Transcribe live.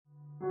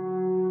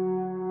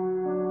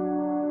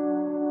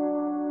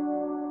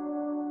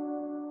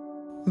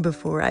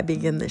Before I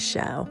begin the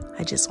show,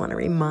 I just want to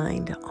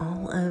remind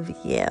all of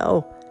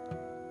you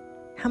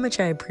how much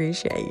I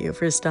appreciate you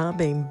for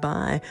stopping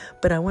by.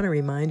 But I want to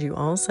remind you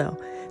also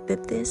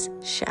that this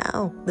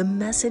show, the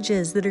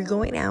messages that are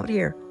going out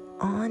here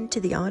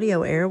onto the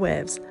audio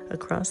airwaves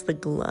across the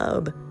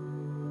globe,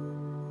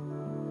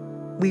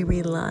 we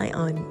rely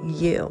on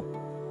you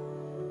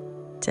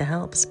to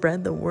help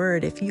spread the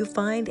word. If you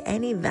find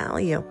any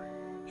value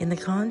in the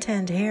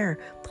content here,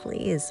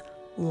 please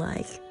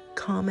like,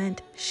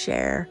 comment,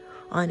 share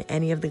on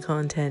any of the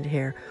content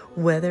here,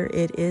 whether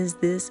it is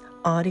this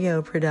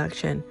audio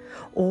production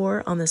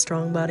or on the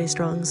Strong Body,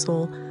 Strong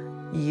Soul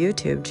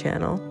YouTube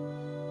channel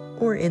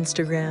or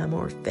Instagram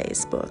or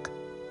Facebook.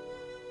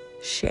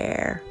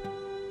 Share,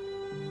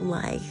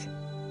 like,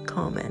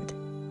 comment.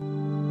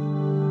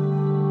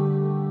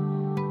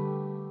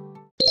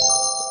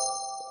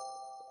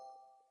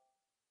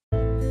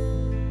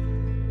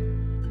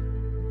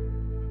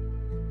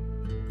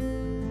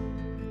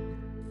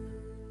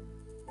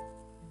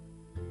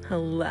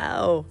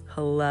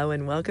 Hello,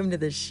 and welcome to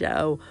the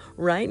show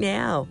right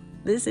now.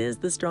 This is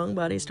the Strong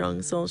Body,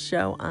 Strong Soul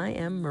show. I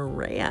am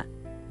Maria,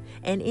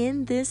 and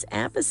in this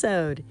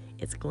episode,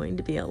 it's going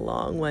to be a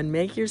long one.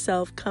 Make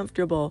yourself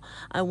comfortable.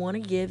 I want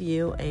to give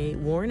you a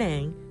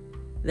warning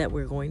that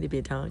we're going to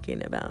be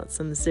talking about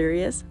some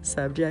serious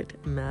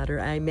subject matter.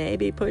 I may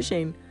be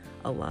pushing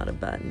a lot of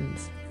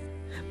buttons,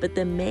 but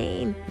the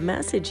main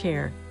message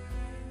here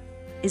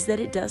is that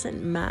it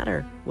doesn't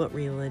matter what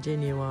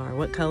religion you are,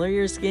 what color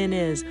your skin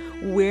is,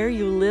 where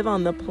you live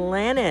on the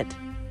planet.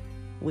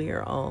 We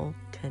are all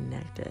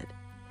connected.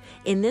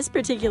 In this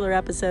particular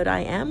episode, I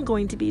am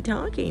going to be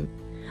talking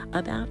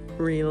about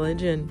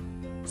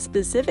religion,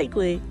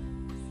 specifically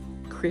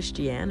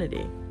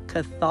Christianity,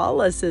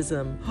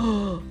 Catholicism,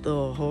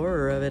 the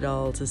horror of it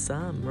all to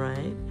some,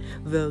 right?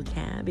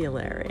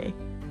 Vocabulary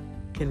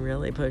can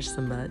really push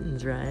some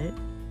buttons, right?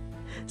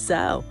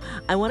 So,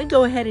 I want to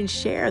go ahead and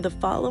share the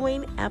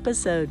following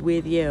episode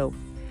with you.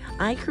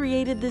 I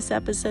created this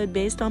episode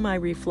based on my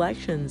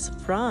reflections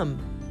from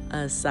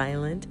a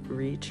silent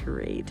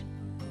retreat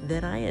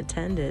that I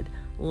attended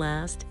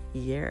last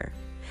year.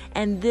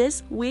 And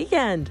this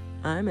weekend,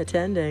 I'm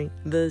attending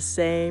the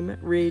same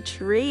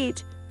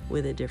retreat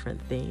with a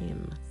different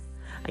theme.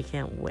 I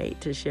can't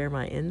wait to share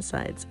my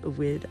insights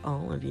with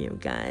all of you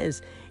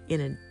guys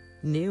in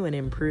a new and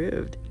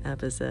improved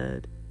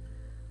episode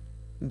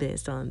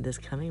based on this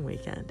coming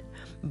weekend.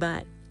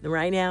 But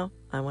right now,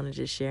 I wanted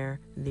to share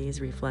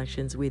these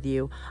reflections with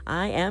you.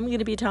 I am going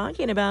to be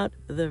talking about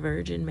the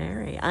Virgin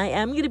Mary. I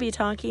am going to be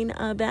talking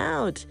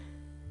about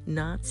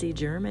Nazi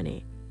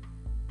Germany,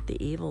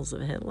 the evils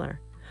of Hitler.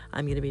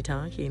 I'm going to be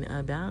talking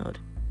about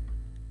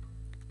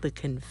the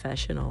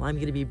confessional. I'm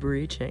going to be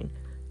breaching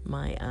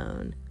my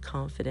own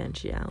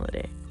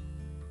confidentiality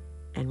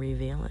and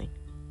revealing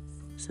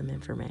some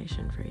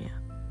information for you.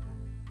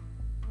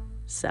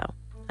 So,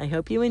 I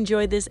hope you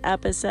enjoyed this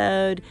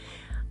episode.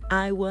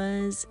 I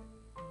was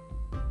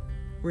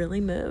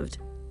really moved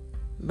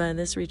by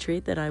this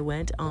retreat that I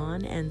went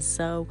on, and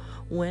so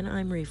when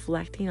I'm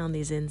reflecting on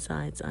these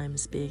insights, I'm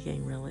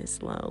speaking really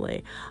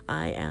slowly.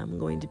 I am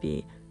going to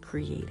be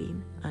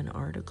creating an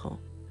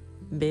article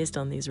based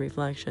on these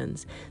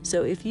reflections.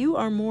 So if you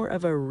are more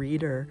of a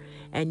reader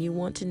and you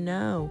want to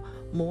know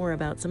more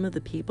about some of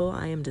the people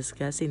I am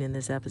discussing in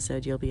this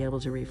episode, you'll be able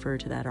to refer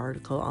to that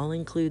article. I'll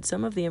include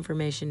some of the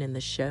information in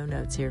the show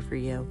notes here for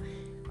you.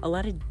 A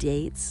lot of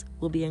dates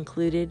will be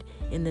included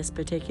in this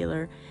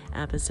particular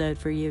episode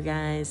for you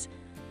guys.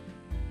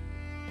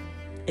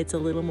 It's a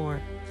little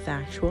more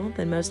factual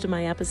than most of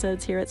my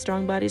episodes here at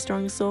Strong Body,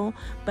 Strong Soul,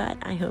 but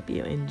I hope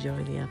you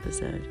enjoy the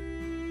episode.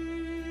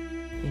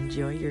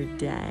 Enjoy your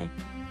day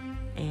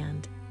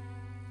and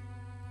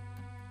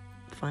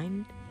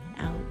find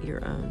out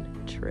your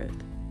own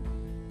truth.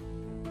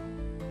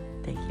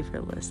 Thank you for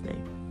listening.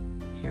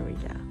 Here we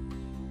go.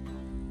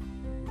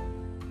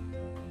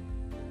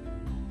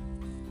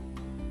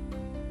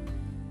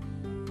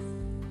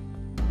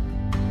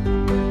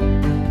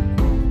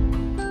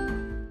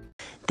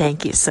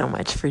 Thank you so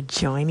much for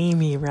joining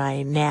me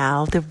right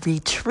now. The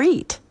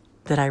retreat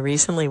that I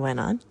recently went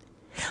on,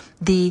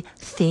 the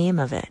theme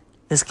of it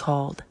is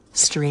called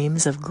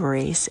Streams of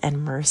Grace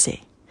and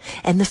Mercy.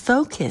 And the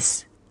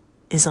focus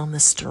is on the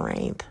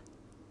strength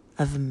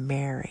of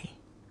Mary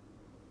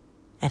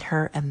and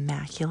her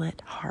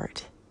immaculate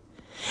heart.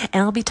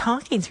 And I'll be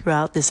talking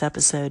throughout this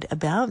episode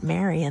about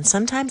Mary, and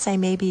sometimes I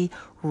may be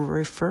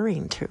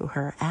referring to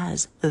her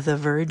as the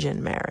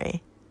Virgin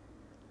Mary,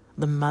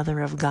 the Mother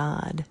of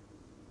God.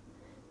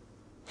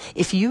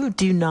 If you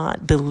do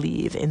not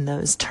believe in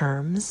those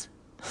terms,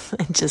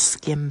 and just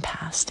skim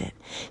past it.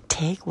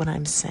 Take what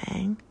I'm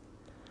saying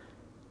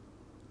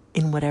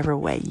in whatever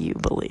way you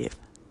believe.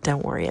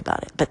 Don't worry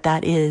about it. But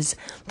that is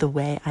the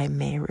way I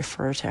may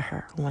refer to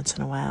her once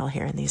in a while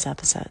here in these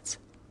episodes.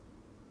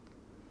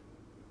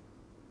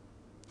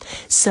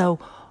 So,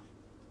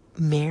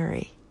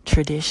 Mary,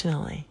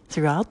 traditionally,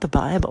 throughout the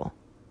Bible,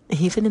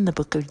 even in the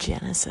book of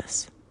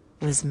Genesis,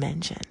 was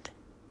mentioned.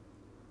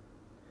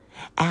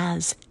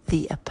 as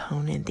the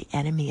opponent, the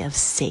enemy of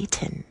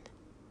Satan.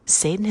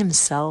 Satan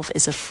himself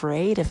is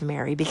afraid of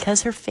Mary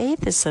because her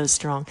faith is so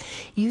strong.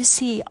 You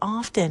see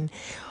often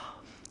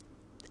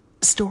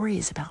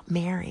stories about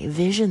Mary,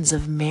 visions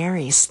of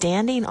Mary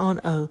standing on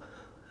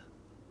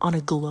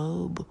a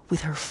globe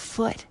with her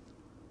foot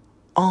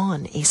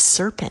on a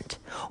serpent,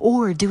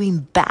 or doing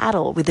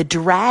battle with a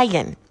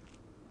dragon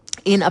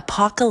in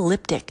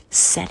apocalyptic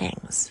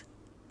settings.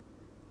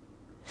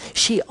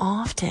 She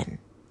often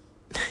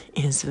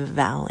is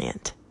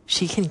valiant.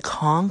 She can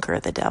conquer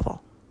the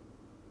devil.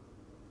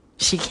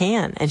 She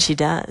can, and she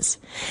does.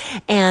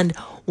 And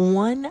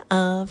one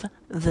of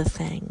the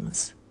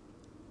things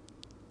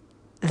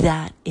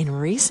that in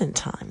recent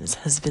times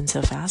has been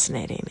so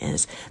fascinating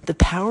is the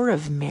power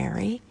of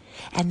Mary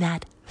and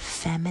that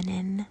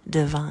feminine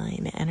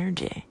divine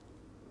energy.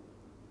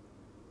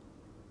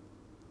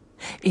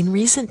 In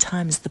recent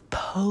times, the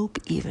Pope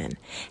even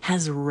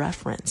has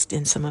referenced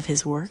in some of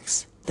his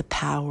works the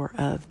power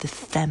of the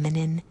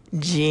feminine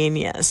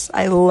genius.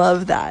 I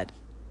love that.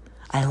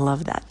 I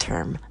love that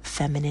term,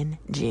 feminine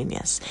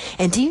genius.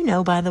 And do you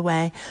know, by the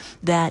way,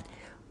 that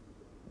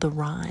the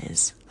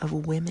rise of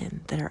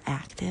women that are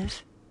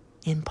active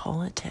in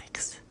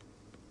politics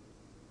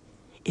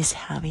is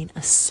having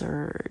a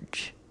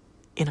surge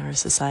in our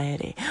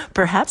society?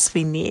 Perhaps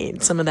we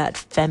need some of that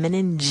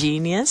feminine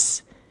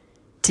genius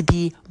to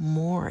be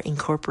more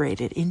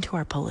incorporated into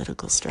our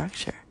political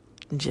structure.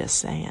 Just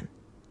saying.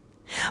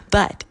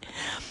 But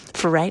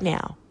for right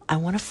now, I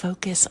want to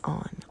focus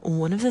on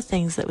one of the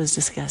things that was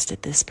discussed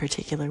at this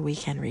particular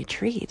weekend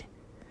retreat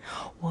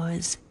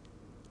was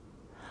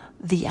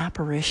the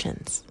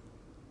apparitions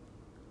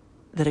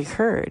that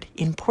occurred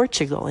in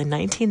Portugal in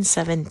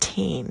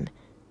 1917.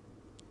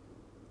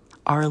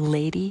 Our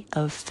Lady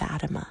of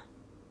Fatima.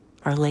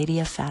 Our Lady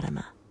of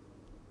Fatima.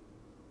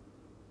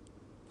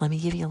 Let me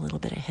give you a little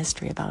bit of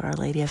history about Our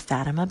Lady of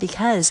Fatima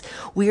because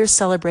we are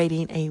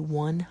celebrating a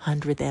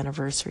 100th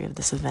anniversary of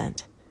this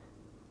event.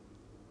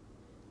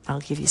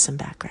 I'll give you some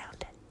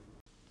background.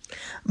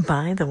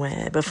 By the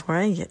way, before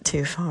I get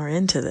too far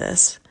into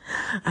this,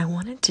 I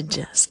wanted to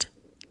just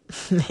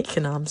make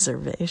an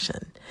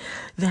observation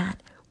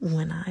that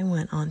when I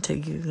went onto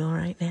Google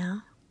right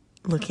now,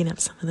 looking up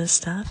some of this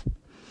stuff,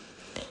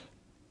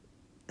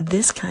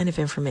 this kind of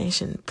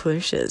information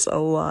pushes a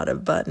lot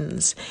of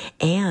buttons.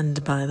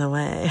 And by the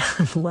way,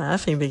 I'm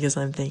laughing because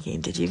I'm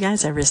thinking, did you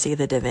guys ever see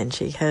the Da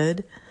Vinci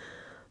Code?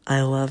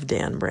 I love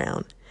Dan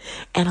Brown.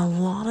 And a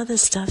lot of the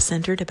stuff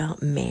centered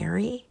about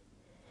Mary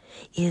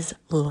is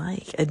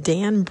like a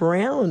Dan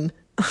Brown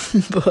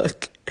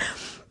book.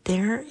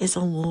 There is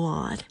a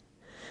lot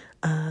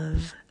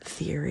of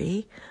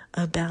theory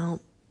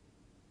about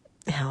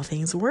how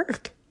things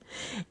work.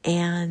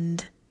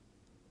 And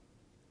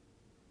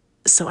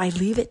so I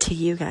leave it to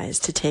you guys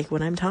to take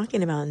what I'm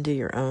talking about and do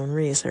your own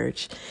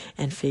research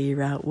and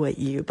figure out what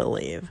you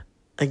believe.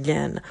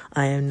 Again,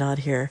 I am not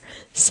here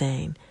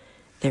saying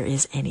there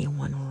is any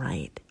one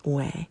right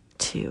way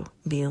to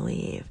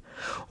believe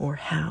or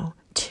how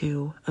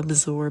to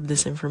absorb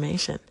this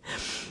information.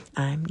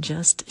 I'm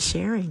just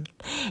sharing.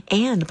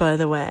 And by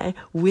the way,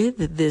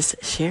 with this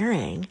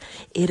sharing,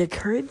 it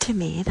occurred to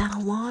me that a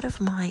lot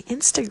of my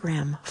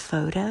Instagram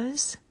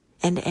photos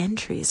and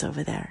entries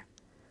over there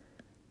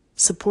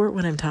support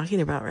what I'm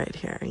talking about right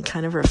here and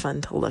kind of are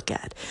fun to look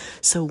at.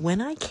 So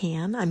when I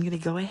can, I'm going to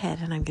go ahead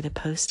and I'm going to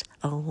post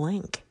a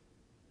link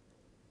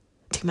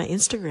to my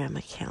Instagram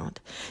account,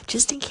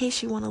 just in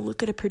case you want to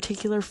look at a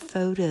particular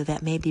photo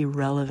that may be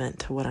relevant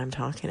to what I'm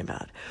talking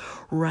about.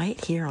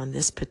 Right here on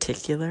this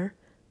particular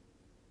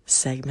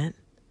segment,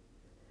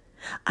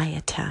 I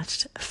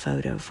attached a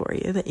photo for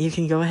you that you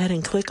can go ahead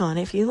and click on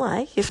if you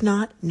like. If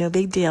not, no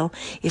big deal.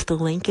 If the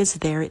link is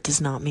there, it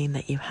does not mean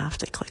that you have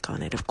to click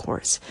on it, of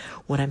course.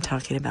 What I'm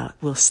talking about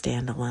will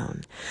stand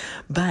alone.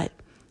 But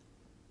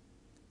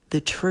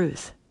the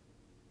truth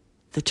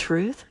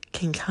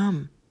can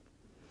come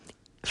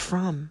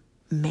from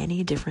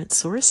many different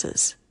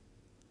sources.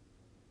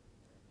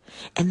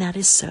 And that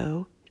is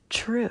so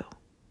true.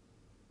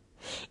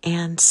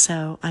 And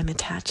so I'm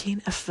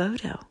attaching a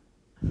photo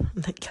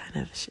that kind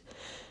of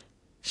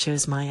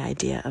shows my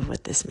idea of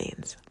what this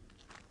means.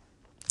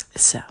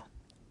 So,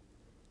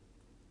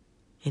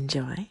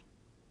 enjoy.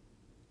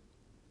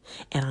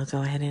 And I'll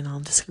go ahead and I'll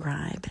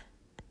describe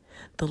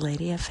the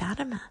Lady of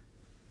Fatima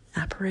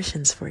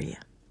apparitions for you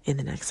in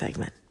the next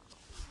segment.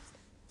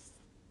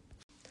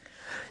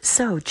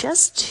 So,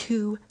 just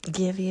to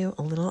give you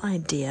a little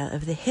idea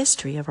of the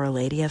history of Our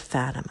Lady of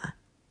Fatima.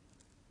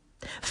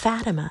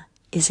 Fatima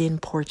is in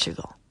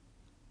Portugal.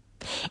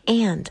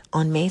 And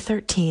on May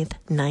 13th,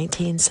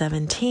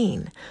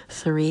 1917,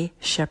 3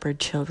 shepherd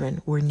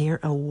children were near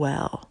a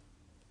well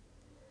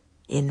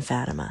in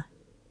Fatima.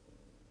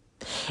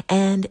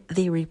 And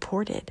they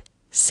reported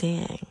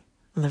seeing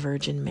the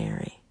Virgin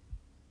Mary.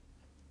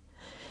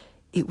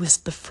 It was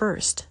the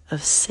first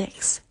of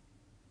 6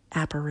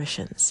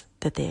 apparitions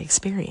that they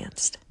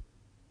experienced.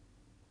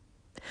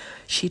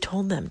 She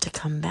told them to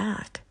come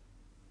back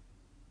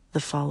the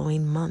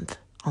following month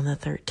on the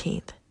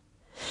 13th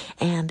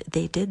And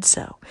they did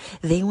so.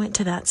 They went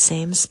to that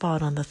same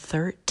spot on the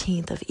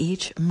 13th of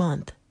each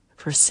month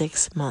for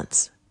 6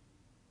 months.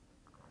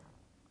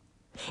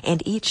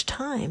 And each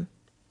time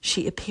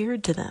she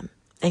appeared to them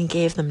and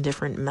gave them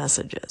different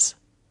messages.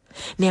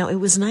 Now, it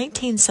was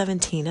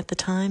 1917 at the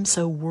time,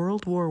 so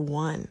World War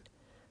I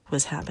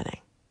was happening.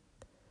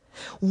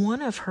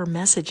 One of her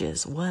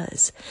messages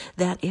was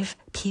that if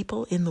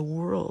people in the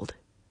world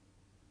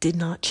did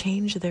not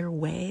change their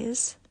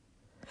ways,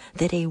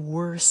 that a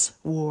worse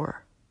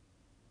war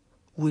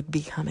would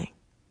be coming.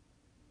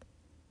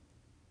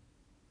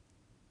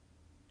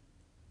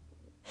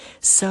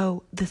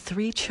 So the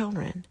 3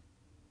 children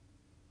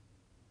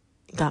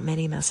got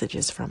many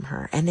messages from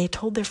her, and they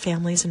told their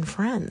families and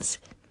friends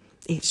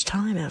each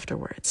time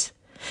afterwards.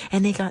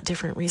 And they got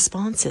different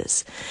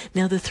responses.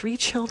 Now, the 3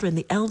 children,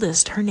 the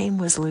eldest, her name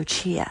was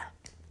Lucia.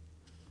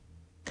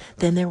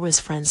 Then there was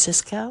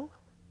Francisco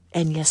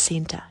and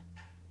Jacinta.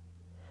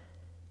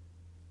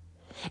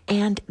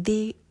 And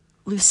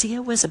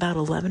Lucia was about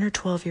 11 or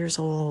 12 years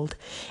old,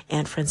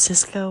 and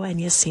Francisco and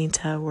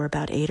Jacinta were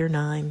about 8 or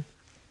 9.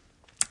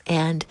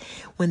 And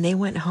when they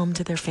went home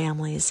to their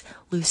families,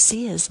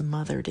 Lucia's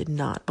mother did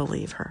not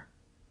believe her.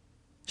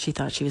 She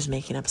thought she was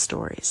making up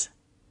stories.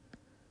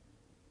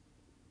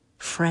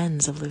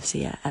 Friends of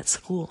Lucia at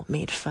school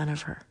made fun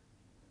of her.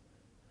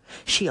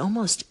 She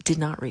almost did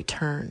not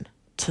return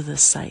to the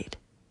site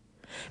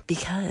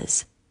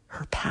because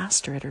her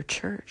pastor at her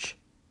church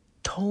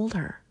told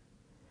her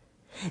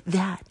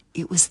that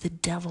it was the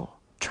devil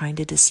trying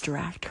to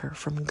distract her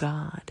from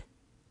God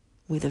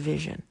with a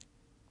vision.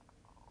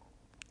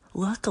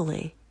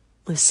 Luckily,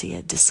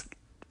 Lucia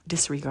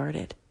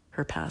disregarded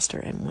her pastor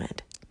and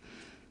went.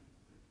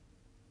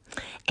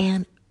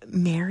 And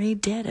Mary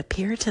did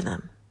appear to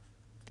them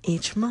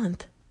each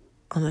month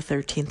on the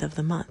 13th of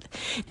the month.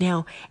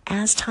 Now,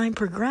 as time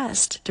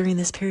progressed during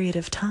this period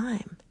of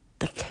time,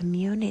 the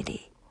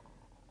community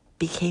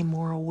became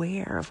more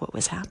aware of what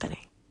was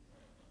happening.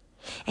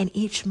 And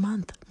each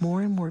month,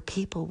 more and more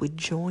people would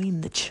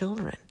join the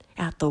children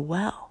at the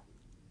well.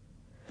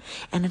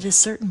 And at a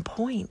certain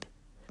point,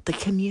 the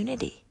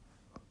community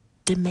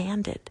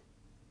demanded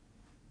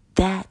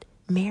that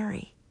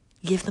Mary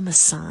give them a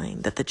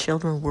sign that the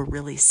children were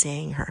really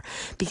seeing her.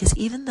 Because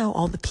even though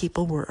all the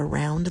people were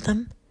around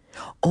them,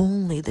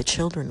 only the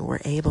children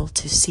were able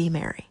to see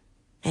Mary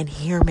and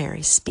hear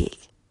Mary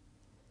speak.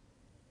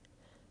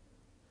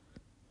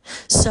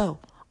 So,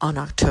 on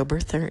October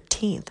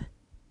 13th,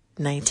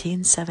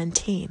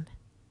 1917,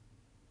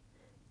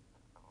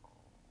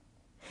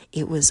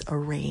 it was a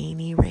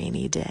rainy,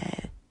 rainy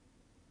day,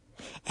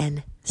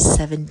 and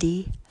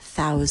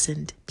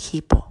 70,000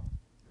 people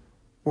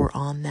were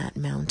on that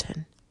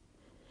mountain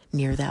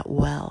near that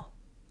well.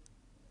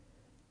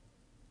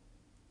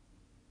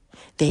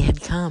 They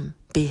had come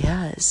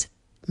because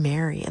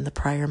Mary in the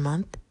prior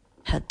month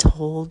had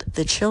told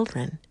the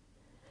children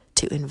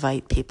to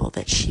invite people,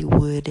 that she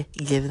would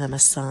give them a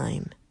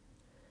sign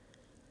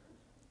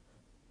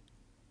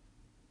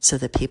so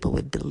that people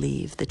would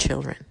believe the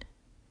children.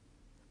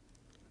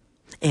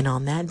 And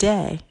on that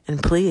day,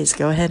 and please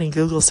go ahead and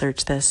Google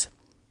search this,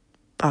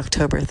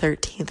 October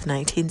 13th,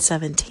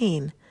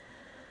 1917,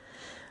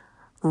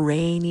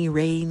 rainy,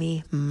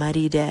 rainy,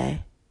 muddy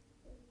day,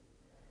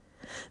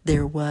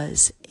 there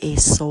was a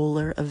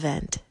solar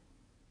event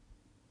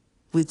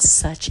with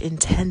such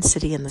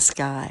intensity in the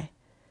sky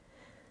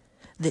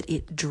that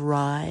it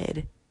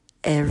dried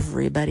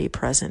everybody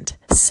present.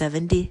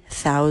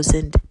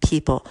 70,000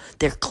 people.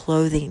 Their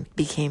clothing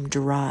became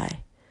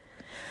dry.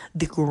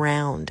 The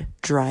ground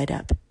dried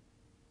up.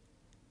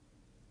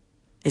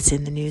 It's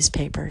in the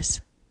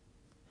newspapers.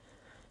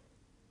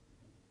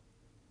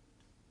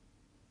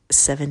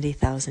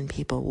 70,000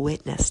 people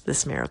witnessed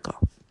this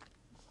miracle.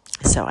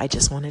 So I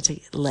just wanted to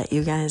let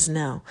you guys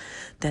know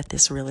that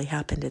this really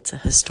happened. It's a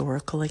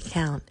historical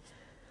account,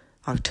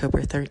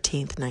 October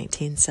 13th,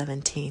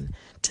 1917,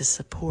 to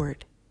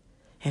support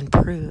and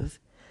prove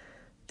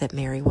that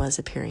Mary was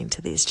appearing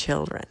to these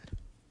children.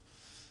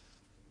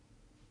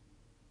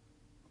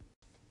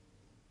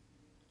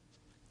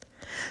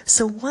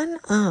 So one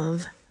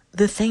of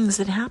the things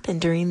that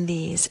happened during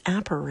these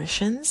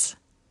apparitions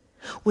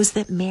was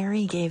that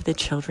Mary gave the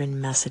children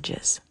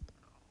messages.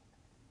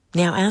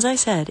 Now, as I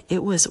said,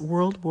 it was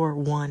World War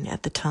I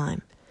at the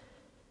time.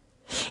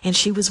 And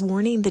she was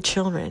warning the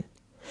children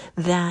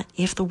that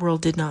if the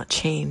world did not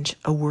change,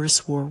 a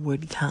worse war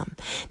would come.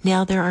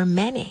 Now, there are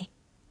many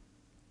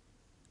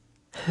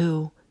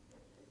who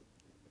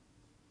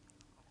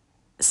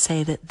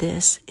say that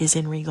this is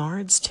in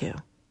regards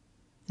to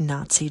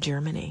Nazi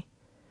Germany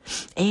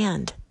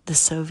and the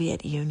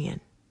Soviet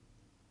Union,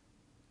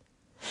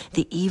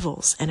 the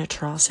evils and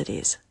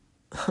atrocities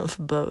of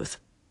both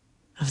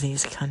of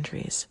these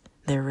countries,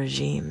 their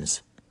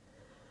regimes,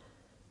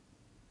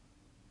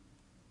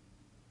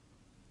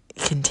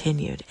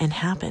 continued and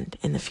happened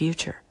in the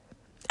future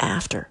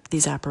after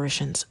these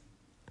apparitions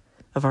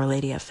of Our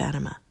Lady of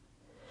Fatima.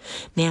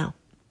 Now,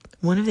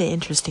 one of the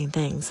interesting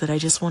things that I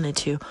just wanted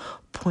to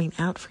point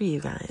out for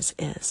you guys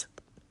is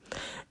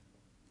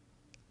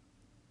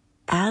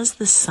as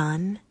the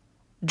sun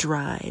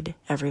dried,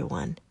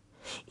 everyone,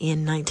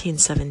 in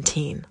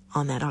 1917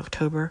 on that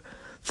October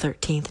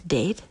 13th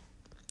date,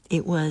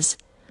 it was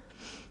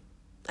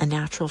a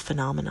natural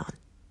phenomenon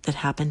that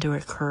happened to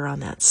occur on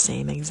that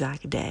same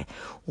exact day.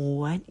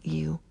 What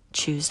you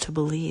choose to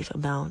believe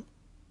about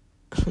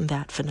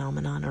that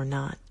phenomenon or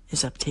not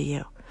is up to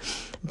you.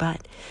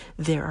 But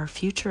there are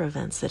future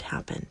events that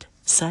happened,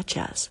 such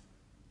as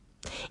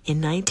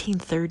in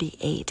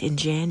 1938, in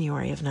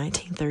January of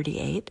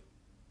 1938,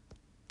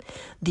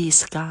 the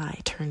sky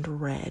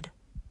turned red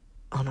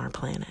on our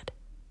planet.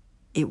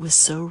 It was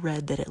so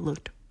red that it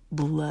looked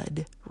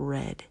blood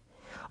red.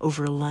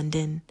 Over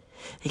London,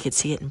 they could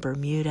see it in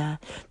Bermuda,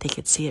 they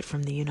could see it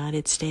from the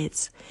United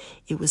States.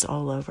 It was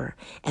all over.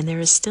 And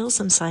there is still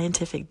some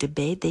scientific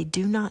debate. They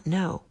do not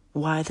know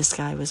why the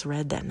sky was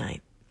red that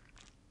night.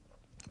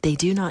 They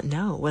do not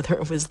know whether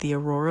it was the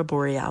aurora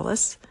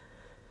borealis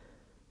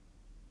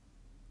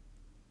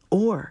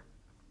or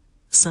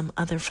some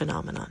other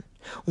phenomenon.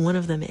 One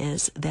of them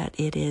is that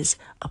it is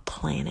a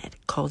planet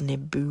called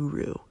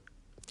Nibiru,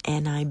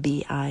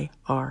 Nibiru,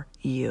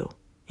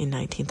 in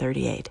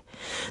 1938.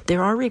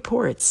 There are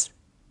reports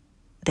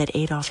that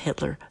Adolf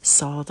Hitler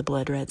saw the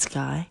blood red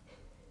sky,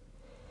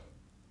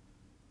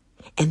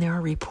 and there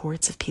are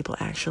reports of people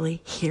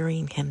actually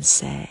hearing him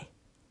say,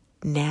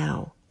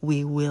 "Now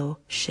we will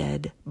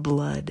shed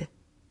blood."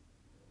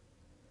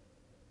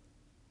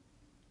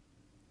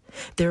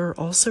 There are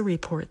also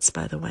reports,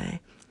 by the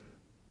way,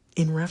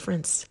 in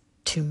reference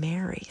to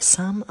Mary.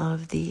 Some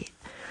of the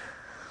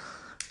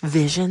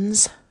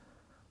visions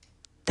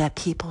that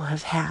people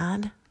have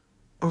had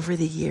over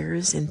the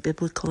years in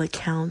biblical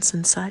accounts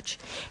and such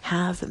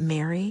have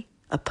Mary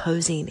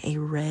opposing a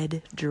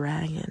red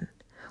dragon,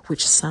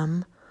 which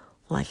some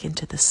liken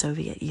to the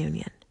Soviet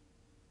Union.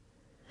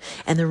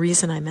 And the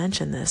reason I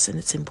mention this, and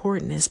it's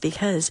important, is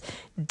because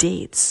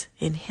dates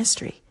in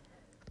history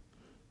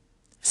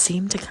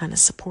seem to kind of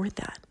support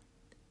that.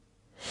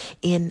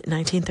 In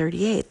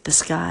 1938, the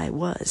sky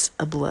was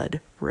a blood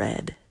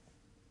red.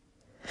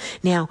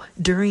 Now,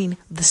 during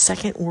the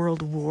Second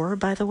World War,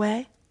 by the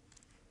way,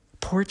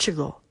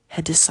 Portugal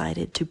had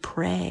decided to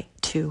pray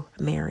to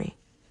Mary.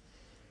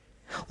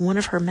 One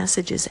of her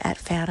messages at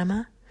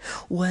Fatima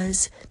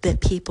was that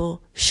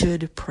people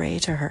should pray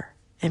to her,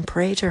 and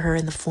pray to her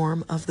in the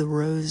form of the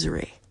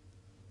rosary.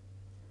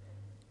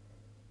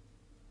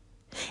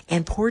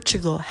 And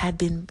Portugal had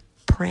been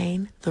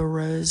praying the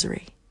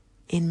rosary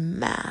in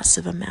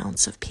massive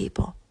amounts of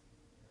people.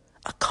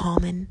 A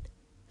common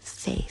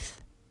faith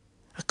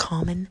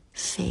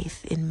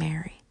in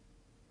Mary,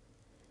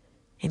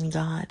 in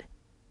God,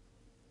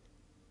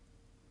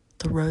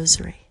 the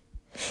rosary.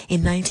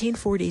 In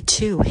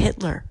 1942,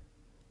 Hitler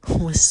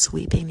was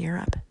sweeping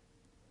Europe.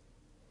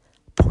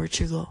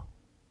 Portugal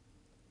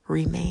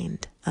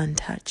remained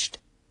untouched.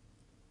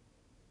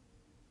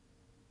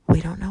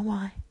 We don't know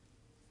why.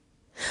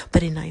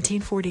 But in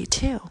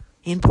 1942,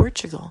 in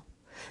Portugal,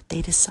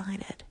 they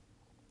decided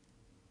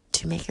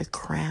to make a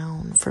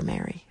crown for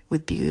Mary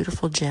with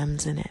beautiful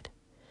gems in it,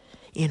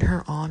 in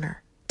her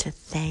honor, to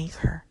thank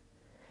her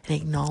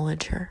and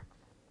acknowledge her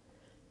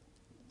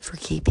for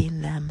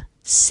keeping them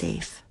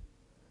safe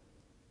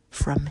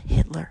from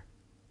Hitler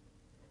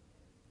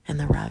and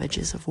the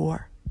ravages of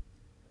war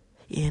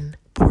in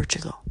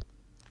Portugal.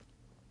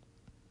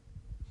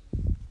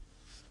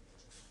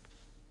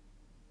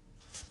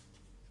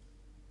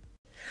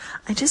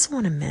 I just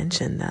want to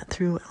mention that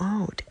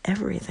throughout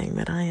everything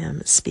that I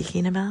am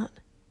speaking about,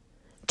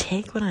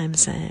 take what I'm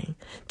saying,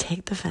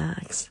 take the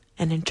facts,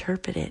 and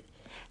interpret it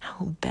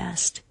how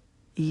best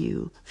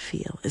you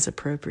feel is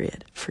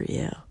appropriate for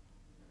you.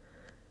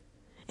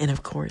 And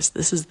of course,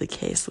 this is the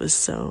case with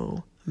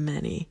so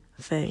many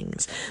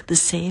things. The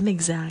same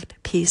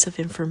exact piece of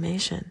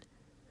information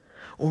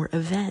or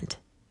event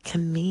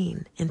can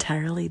mean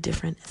entirely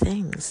different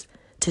things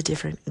to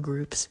different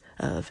groups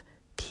of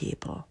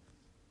people.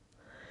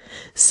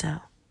 So,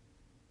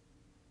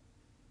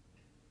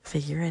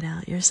 figure it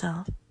out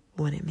yourself,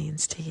 what it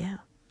means to you,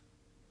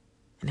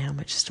 and how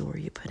much store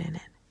you put in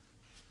it.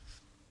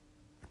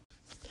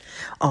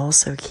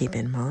 Also keep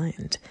in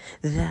mind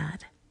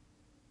that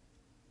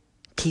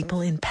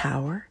people in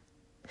power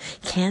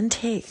can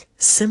take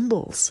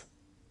symbols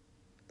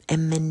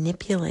and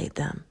manipulate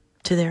them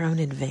to their own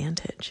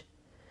advantage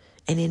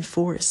and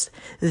enforce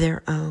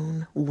their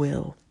own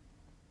will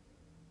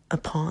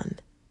upon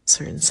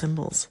certain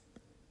symbols.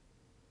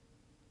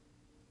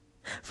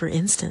 For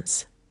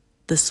instance,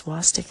 the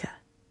swastika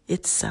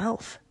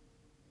itself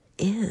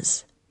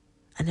is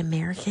an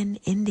American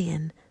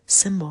Indian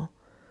symbol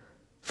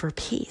for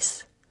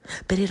peace,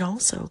 but it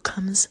also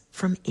comes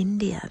from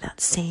India, that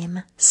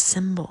same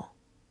symbol.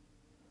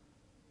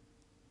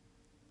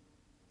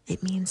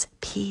 It means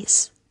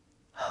peace,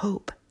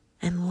 hope,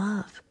 and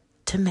love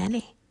to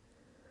many.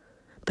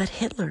 But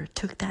Hitler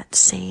took that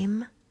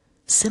same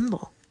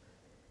symbol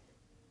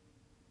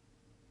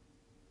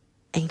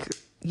and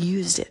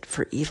used it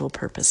for evil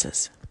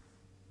purposes.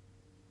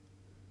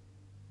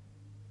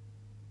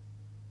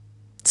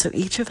 So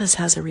each of us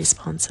has a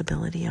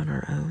responsibility on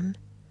our own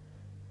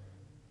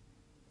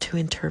to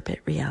interpret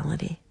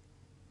reality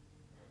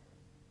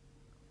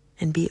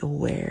and be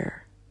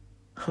aware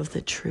of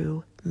the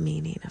true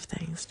meaning of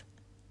things.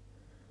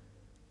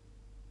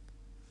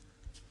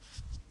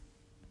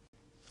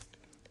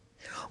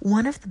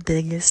 One of the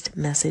biggest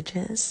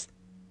messages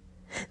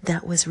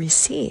that was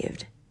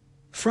received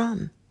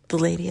from the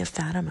Lady of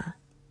Fatima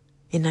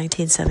in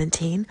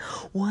 1917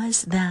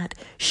 was that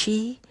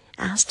she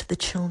asked the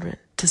children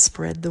to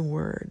spread the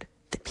word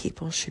that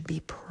people should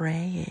be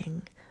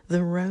praying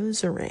the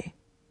rosary.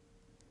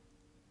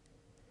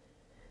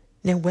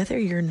 Now, whether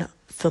you're not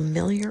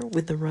familiar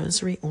with the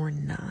rosary or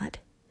not,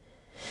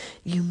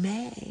 you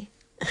may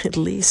at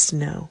least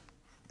know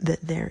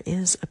that there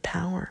is a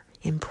power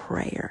in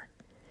prayer,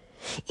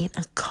 in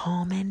a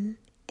common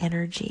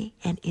energy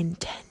and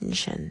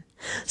intention,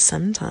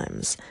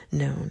 sometimes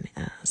known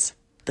as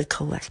the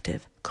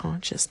collective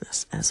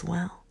consciousness as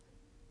well.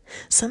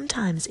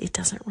 Sometimes it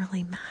doesn't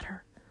really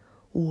matter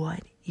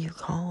what you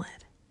call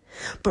it.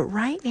 But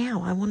right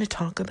now, I want to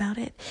talk about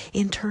it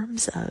in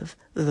terms of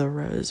the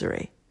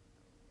rosary.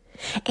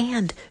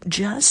 And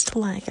just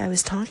like I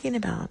was talking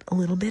about a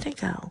little bit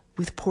ago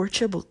with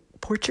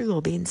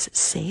Portugal being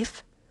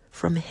safe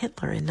from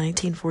Hitler in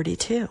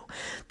 1942,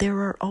 there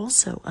are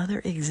also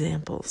other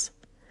examples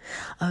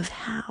of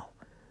how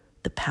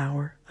the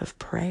power of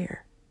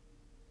prayer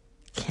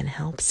can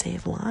help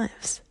save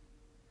lives.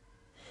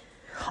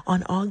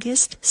 On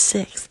August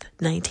 6th,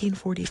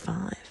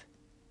 1945,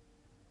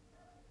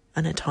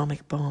 an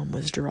atomic bomb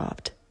was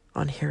dropped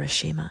on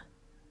Hiroshima.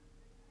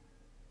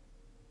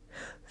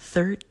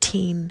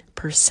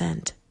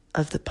 13%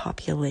 of the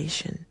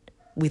population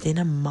within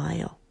a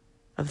mile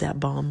of that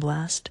bomb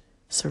blast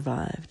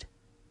survived.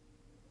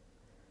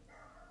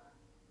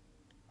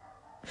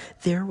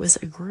 There was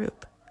a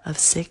group of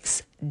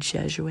 6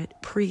 Jesuit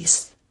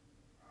priests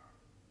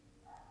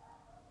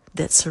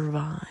that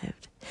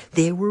survived.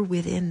 They were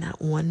within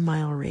that 1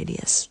 mile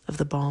radius of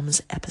the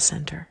bomb's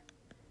epicenter.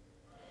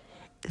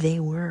 They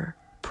were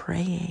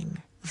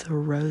praying the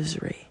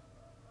rosary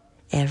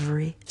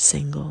every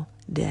single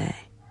day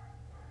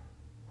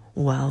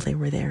while they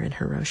were there in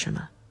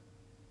Hiroshima.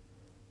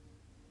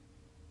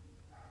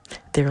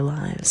 Their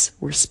lives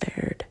were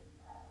spared.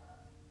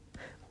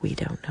 We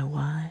don't know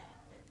why.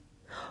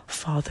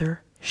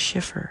 Father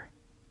Schiffer,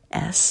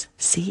 Schiffer,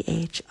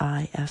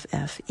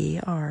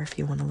 if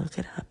you want to look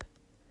it up,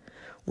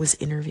 was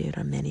interviewed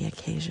on many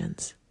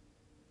occasions.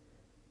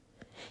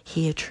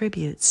 He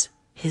attributes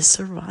his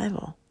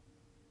survival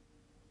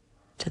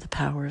to the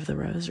power of the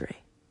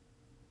rosary.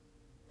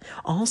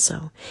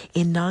 Also,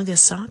 in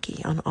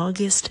Nagasaki on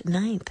August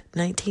 9th,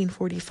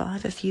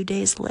 1945, a few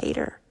days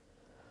later,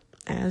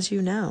 as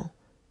you know,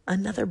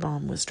 another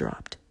bomb was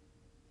dropped.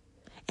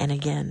 And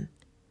again,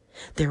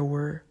 there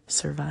were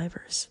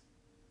survivors.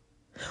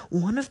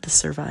 One of the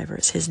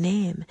survivors, his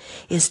name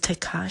is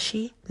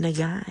Takashi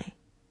Nagai.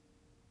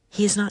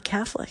 He is not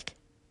Catholic,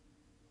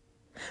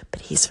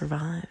 but he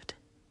survived.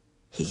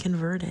 He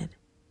converted.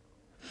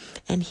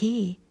 And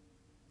he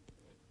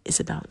is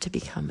about to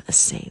become a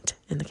saint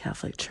in the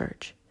Catholic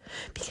Church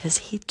because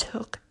he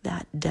took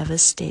that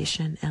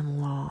devastation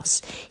and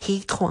loss.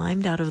 He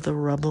climbed out of the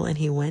rubble and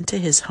he went to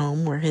his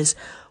home where his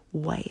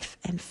wife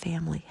and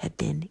family had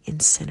been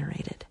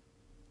incinerated.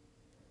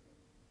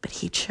 But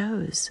he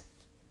chose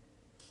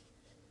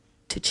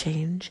to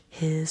change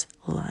his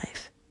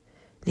life.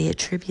 And he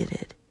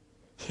attributed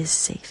his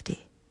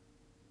safety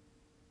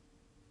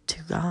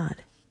to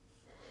God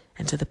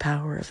and to the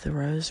power of the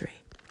rosary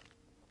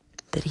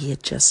that he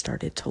had just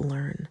started to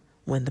learn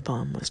when the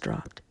bomb was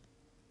dropped.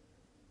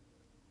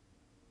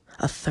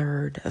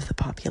 1/3 of the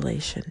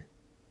population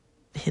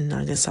in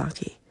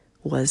Nagasaki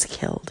was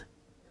killed,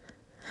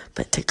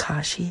 but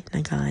Takashi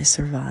Nagai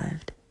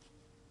survived.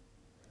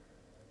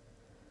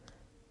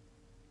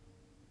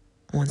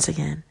 Once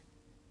again,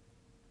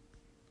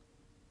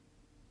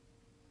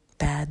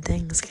 bad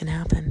things can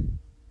happen,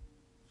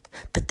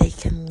 but they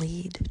can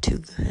lead to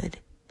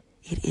good.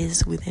 It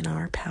is within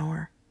our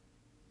power.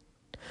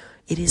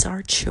 It is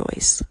our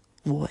choice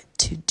what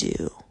to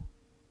do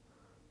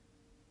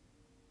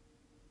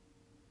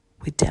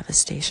with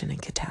devastation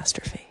and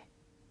catastrophe.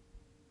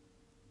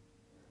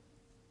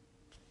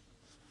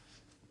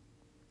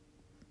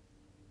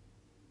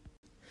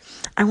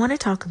 I want to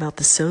talk about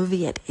the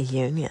Soviet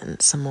Union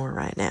some more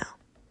right now.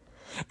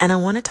 And I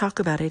want to talk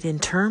about it in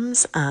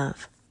terms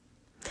of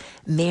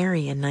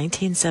Mary in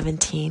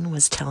 1917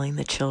 was telling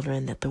the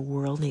children that the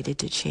world needed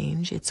to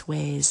change its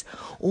ways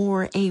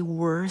or a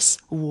worse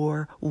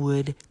war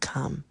would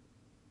come.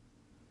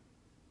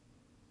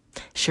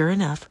 Sure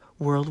enough,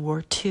 World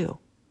War II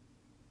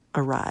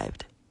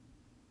arrived.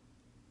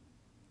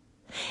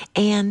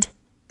 And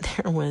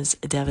there was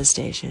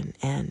devastation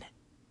and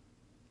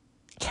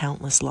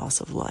countless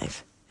loss of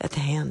life at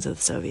the hands of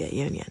the Soviet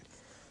Union.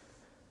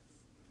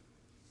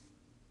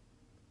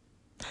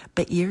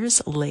 But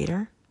years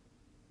later,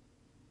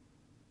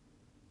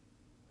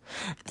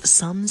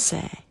 some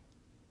say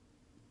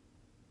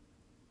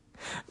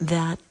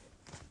that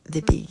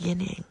the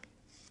beginning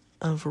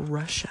of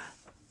Russia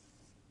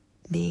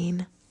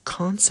being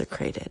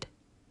consecrated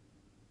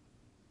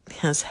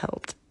has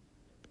helped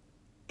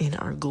in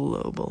our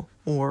global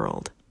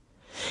world.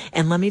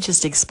 And let me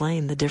just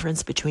explain the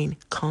difference between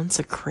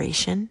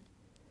consecration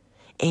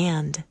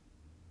and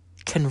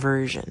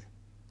conversion.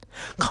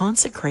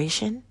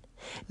 Consecration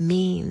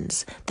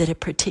means that a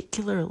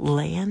particular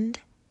land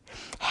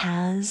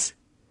has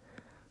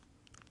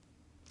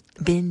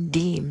been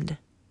deemed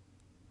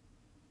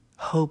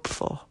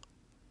hopeful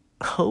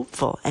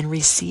and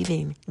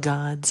receiving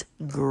God's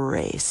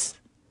grace,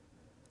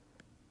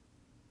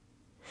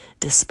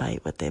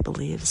 despite what they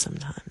believe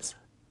sometimes.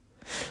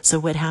 So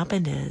what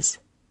happened is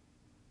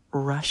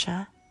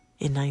Russia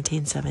in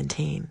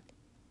 1917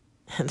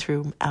 and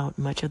throughout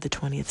much of the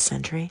 20th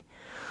century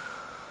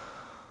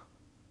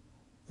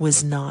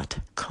was not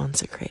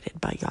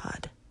consecrated by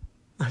God,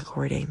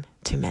 according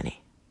to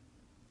many.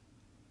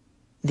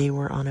 They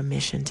were on a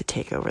mission to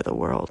take over the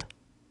world,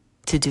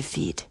 to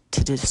defeat,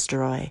 to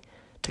destroy,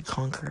 to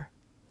conquer.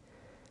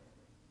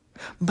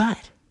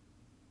 But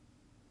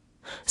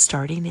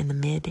starting in the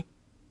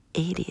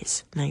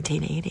mid-80s,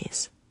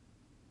 1980s,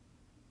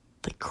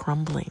 the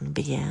crumbling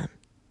began.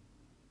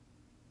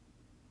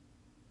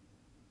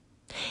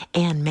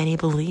 And many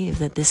believe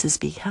that this is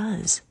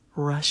because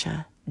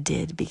Russia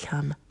did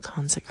become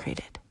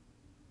consecrated,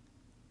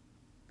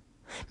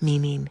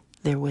 meaning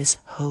there was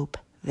hope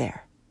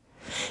there.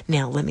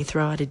 Now, let me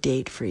throw out a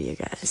date for you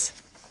guys.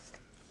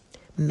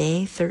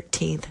 May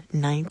 13th,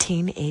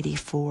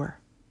 1984,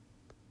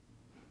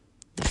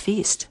 the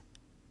feast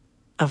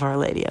of Our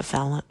Lady of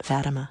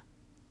Fatima.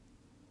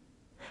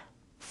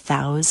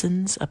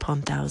 Thousands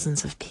upon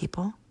thousands of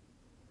people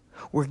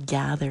were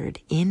gathered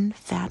in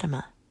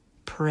Fatima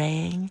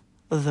praying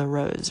the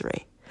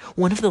rosary,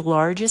 one of the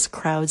largest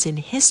crowds in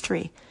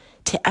history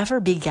to ever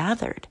be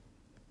gathered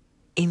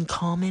in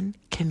common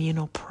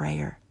communal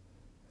prayer.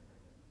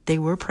 They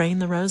were praying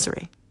the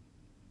rosary.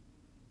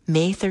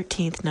 May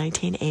 13th,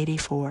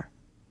 1984.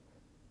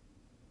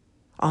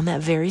 On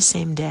that very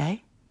same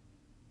day,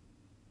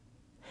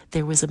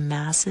 there was a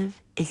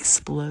massive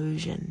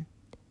explosion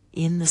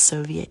in the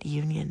Soviet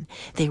Union.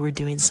 They were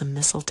doing some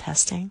missile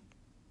testing.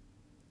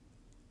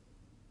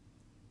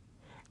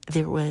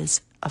 There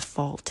was a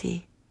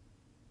faulty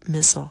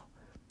missile,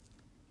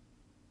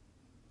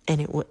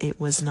 and it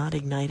was not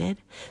ignited,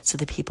 so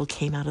the people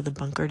came out of the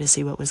bunker to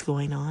see what was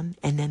going on,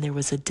 and then there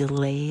was a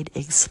delayed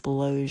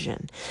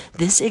explosion.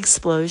 This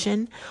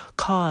explosion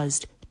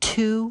caused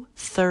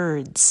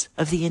 2/3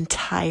 of the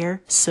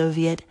entire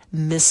Soviet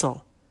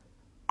missile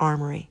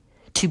armory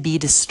to be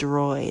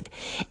destroyed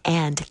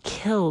and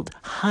killed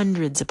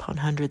hundreds upon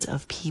hundreds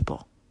of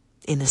people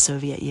in the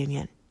Soviet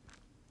Union.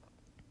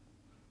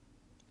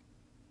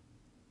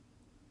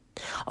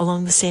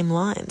 Along the same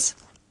lines,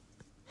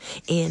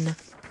 in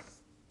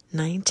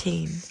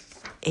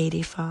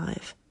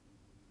 1985,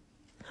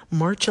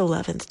 March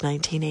 11th,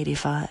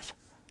 1985,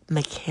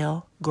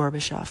 Mikhail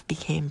Gorbachev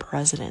became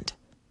president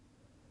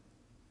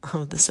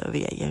of the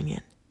Soviet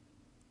Union.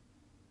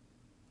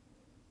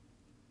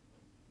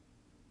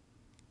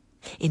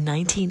 In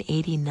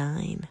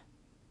 1989,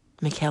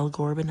 Mikhail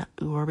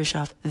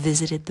Gorbachev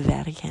visited the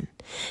Vatican.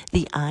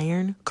 The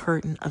Iron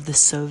Curtain of the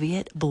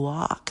Soviet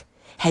bloc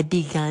had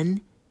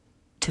begun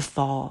to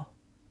fall.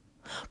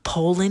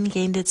 Poland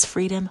gained its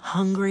freedom.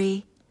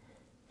 Hungary.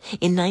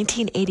 In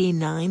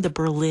 1989, the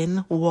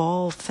Berlin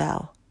Wall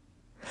fell.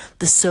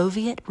 The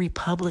Soviet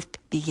Republic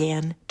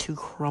began to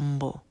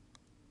crumble.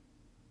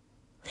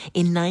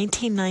 In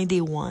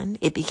 1991,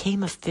 it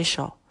became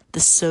official. The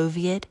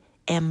Soviet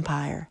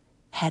Empire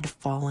had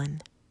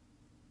fallen.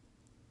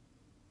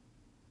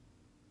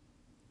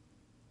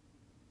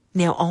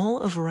 Now, all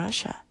of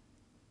Russia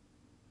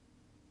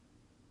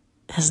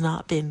has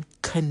not been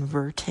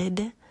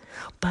converted,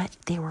 but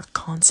they were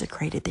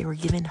consecrated. They were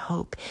given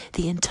hope.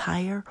 The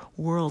entire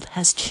world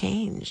has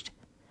changed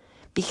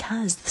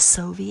because the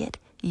Soviet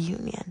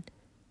Union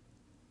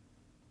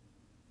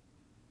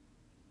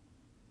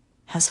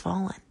has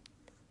fallen.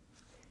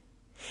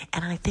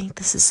 And I think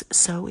this is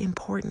so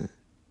important.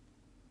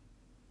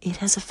 It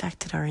has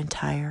affected our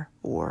entire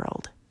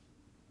world.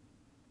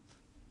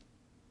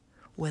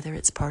 Whether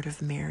it's part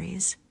of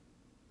Mary's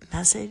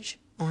message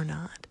or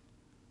not.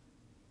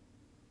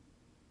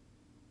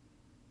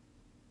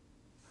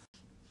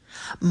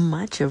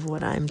 Much of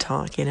what I'm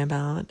talking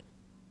about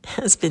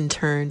has been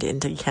turned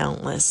into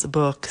countless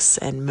books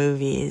and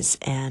movies,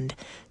 and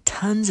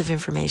tons of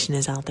information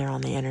is out there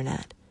on the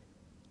internet.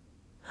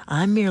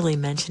 I'm merely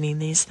mentioning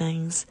these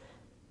things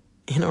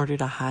in order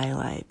to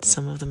highlight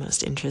some of the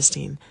most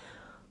interesting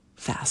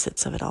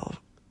facets of it all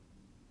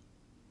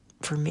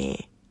for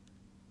me.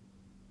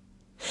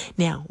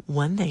 Now,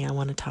 one thing I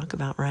want to talk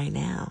about right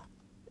now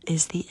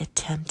is the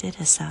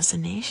attempted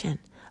assassination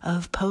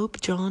of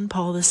Pope John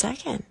Paul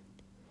II.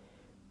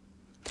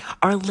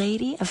 Our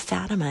Lady of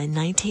Fatima in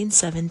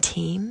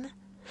 1917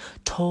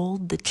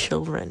 told the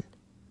children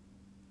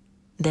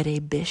that a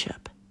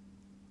bishop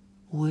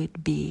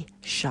would be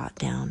shot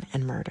down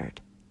and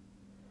murdered.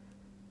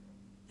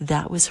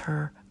 That was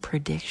her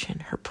prediction,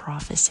 her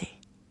prophecy.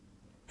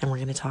 And we're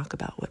going to talk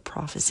about what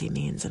prophecy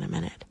means in a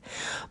minute.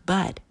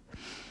 But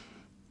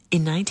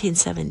in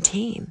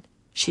 1917,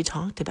 she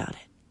talked about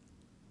it.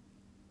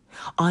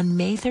 On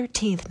May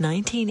 13th,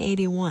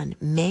 1981,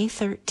 May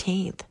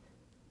 13th,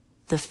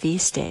 the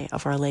feast day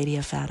of Our Lady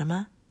of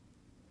Fatima,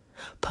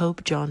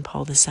 Pope John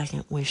Paul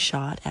II was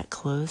shot at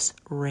close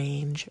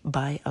range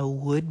by a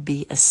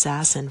would-be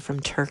assassin from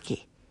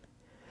Turkey.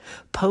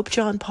 Pope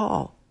John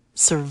Paul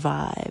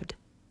survived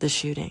the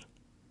shooting.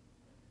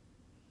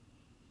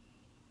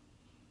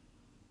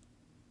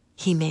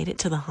 He made it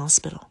to the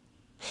hospital.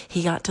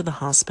 He got to the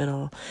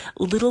hospital.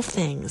 Little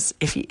things,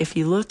 if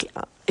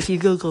you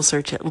Google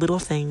search it, little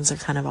things are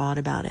kind of odd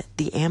about it.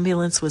 The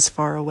ambulance was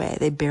far away.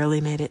 They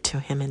barely made it to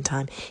him in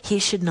time. He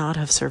should not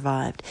have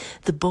survived.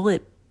 The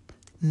bullet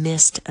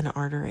missed an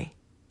artery.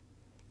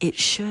 It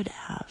should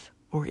have,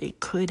 or it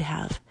could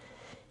have,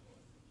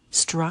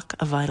 struck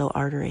a vital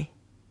artery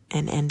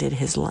and ended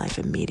his life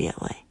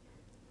immediately.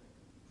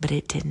 But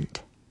it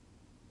didn't.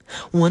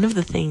 One of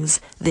the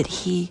things that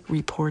he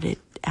reported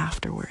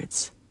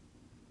afterwards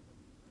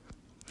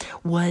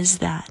was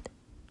that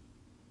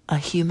a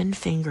human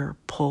finger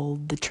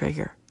pulled the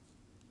trigger,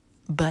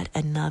 but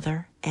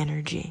another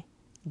energy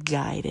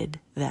guided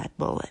that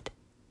bullet.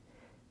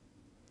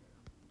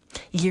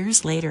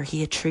 Years later,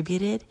 he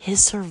attributed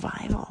his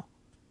survival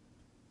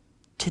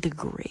to the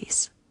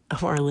grace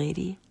of Our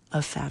Lady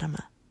of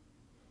Fatima.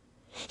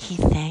 He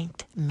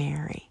thanked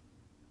Mary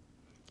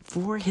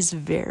for his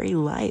very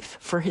life,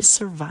 for his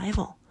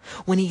survival.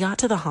 When he got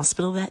to the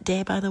hospital that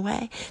day, by the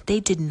way, they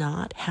did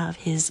not have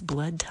his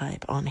blood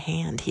type on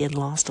hand. He had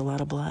lost a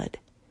lot of blood.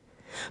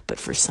 But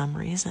for some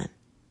reason,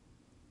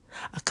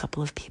 a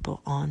couple of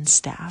people on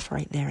staff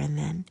right there and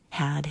then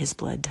had his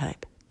blood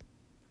type.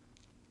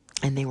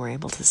 And they were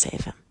able to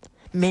save him.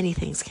 Many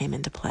things came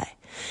into play.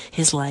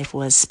 His life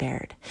was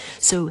spared.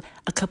 So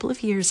a couple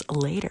of years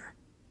later,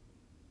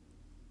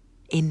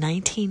 in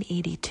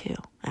 1982,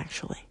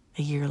 actually,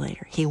 a year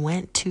later, he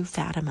went to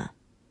Fatima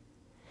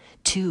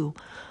to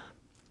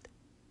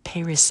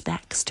pay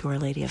respects to Our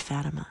Lady of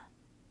Fatima.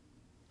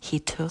 He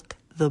took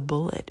the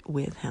bullet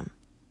with him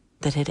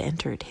that had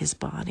entered his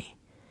body,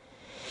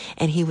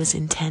 and he was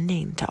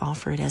intending to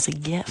offer it as a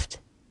gift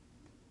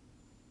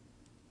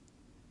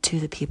to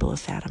the people of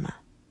Fatima.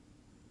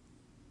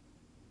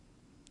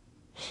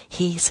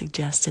 He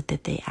suggested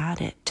that they add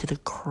it to the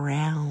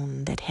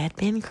crown that had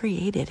been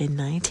created in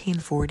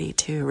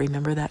 1942.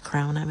 Remember that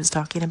crown I was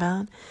talking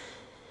about?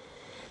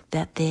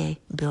 That they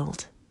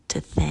built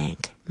to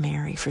thank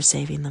Mary for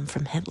saving them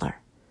from Hitler.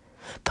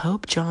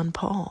 Pope John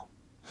Paul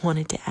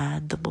wanted to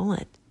add the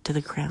bullet to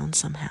the crown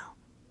somehow.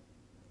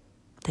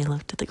 They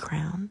looked at the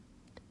crown.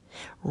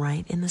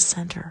 Right in the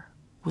center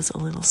was a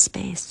little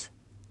space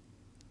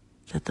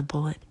that the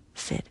bullet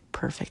fit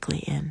perfectly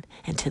in.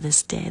 And to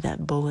this day,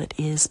 that bullet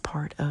is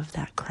part of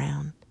that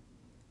crown.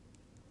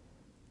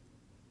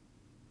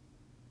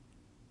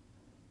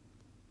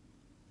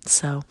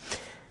 So,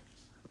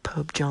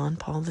 Pope John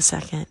Paul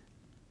II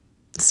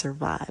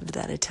survived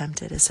that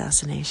attempted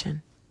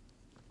assassination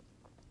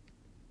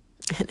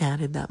and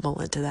added that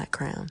bullet to that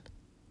crown.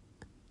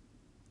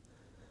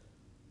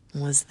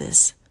 Was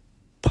this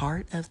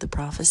part of the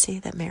prophecy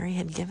that Mary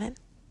had given?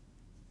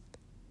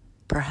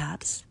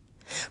 Perhaps.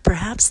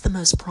 Perhaps the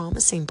most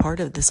promising part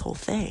of this whole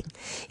thing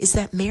is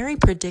that Mary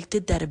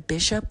predicted that a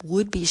bishop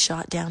would be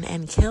shot down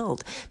and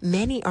killed.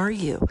 Many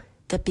argue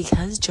that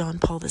because John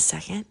Paul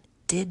II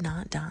did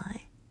not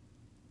die,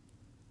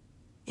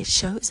 it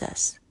shows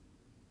us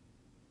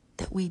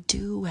that we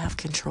do have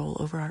control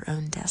over our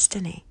own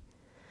destiny.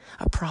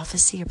 A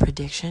prophecy, a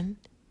prediction,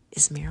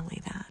 is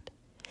merely that.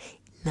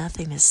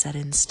 Nothing is set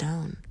in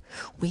stone.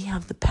 We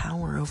have the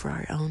power over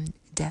our own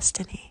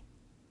destiny.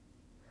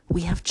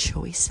 We have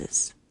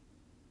choices.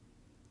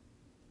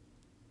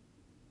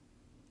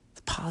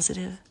 The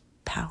positive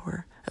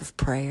power of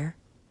prayer,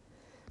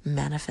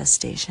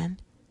 manifestation,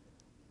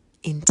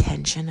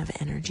 intention of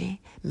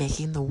energy,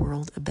 making the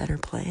world a better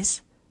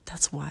place.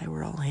 That's why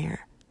we're all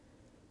here.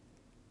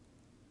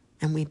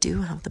 And we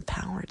do have the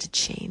power to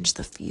change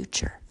the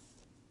future.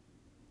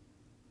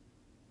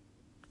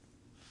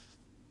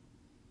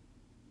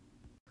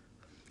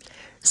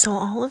 So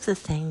all of the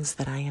things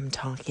that I am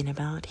talking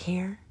about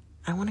here,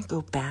 I want to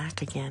go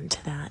back again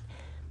to that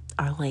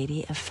Our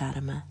Lady of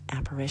Fatima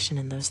apparition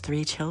and those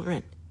 3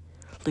 children.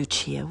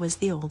 Lucia was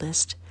the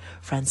oldest,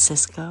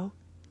 Francisco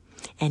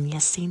and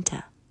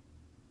Jacinta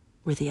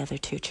were the other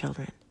 2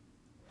 children.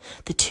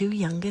 The 2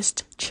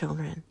 youngest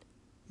children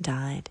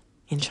died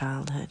in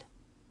childhood.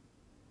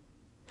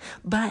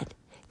 But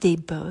they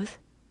both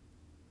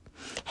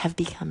have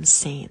become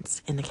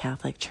saints in the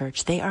Catholic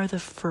Church. They are the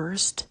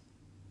first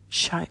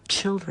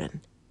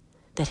children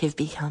that have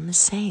become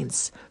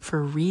saints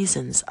for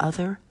reasons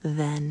other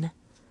than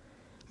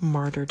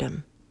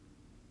martyrdom.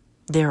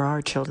 There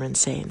are children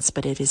saints,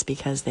 but it is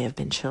because they have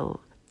been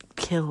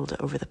killed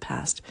over the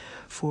past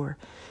for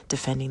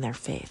defending their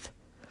faith.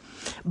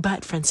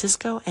 But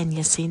Francisco and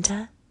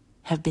Jacinta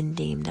have been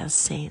deemed as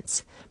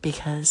saints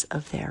because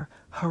of their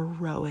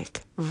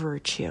heroic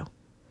virtue,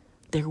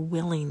 their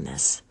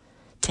willingness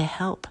to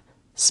help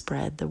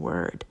spread the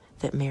word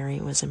that Mary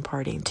was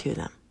imparting to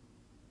them.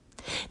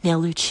 Now,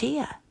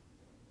 Lucia,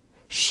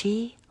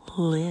 she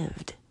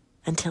lived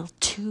until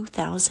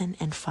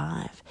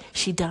 2005.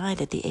 She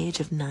died at the age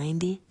of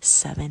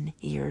 97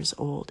 years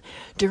old.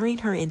 During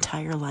her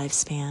entire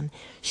lifespan,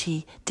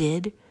 she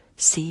did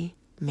see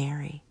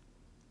Mary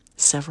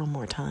several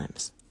more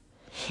times.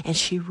 And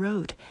she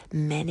wrote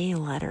many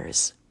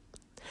letters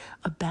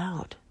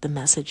about the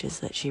messages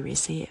that she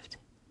received.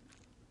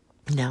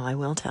 Now, I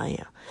will tell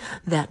you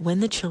that when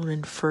the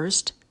children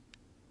first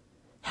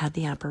had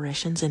the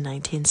apparitions in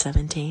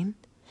 1917,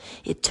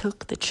 it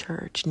took the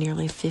church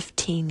nearly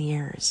 15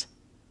 years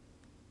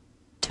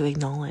to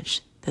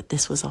acknowledge that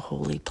this was a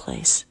holy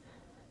place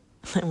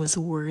that was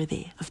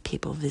worthy of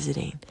people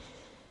visiting.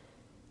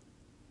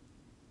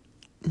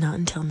 Not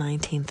until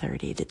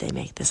 1930 did they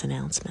make this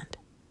announcement.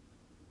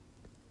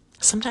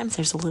 Sometimes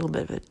there's a little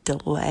bit of a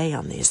delay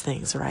on these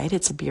things, right?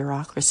 It's a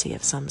bureaucracy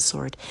of some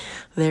sort.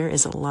 There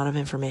is a lot of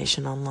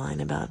information online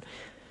about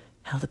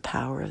how the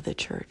power of the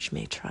church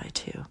may try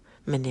to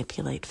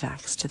manipulate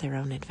facts to their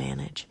own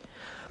advantage.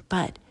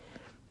 But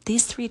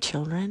these three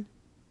children,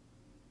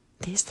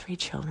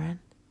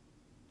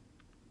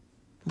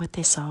 what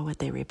they saw, what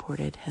they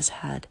reported, has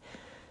had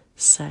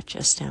such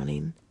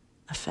astounding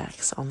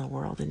effects on the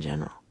world in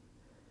general.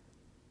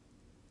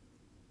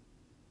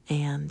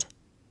 And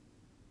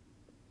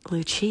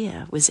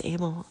Lucia was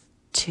able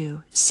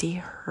to see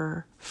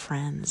her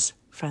friends,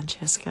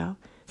 Francisco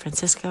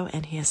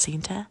and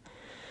Jacinta,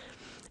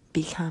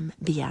 become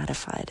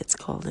beatified, it's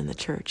called in the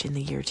church, in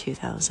the year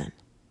 2000.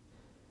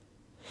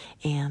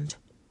 And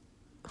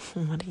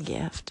what a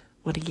gift.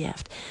 What a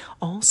gift.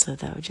 Also,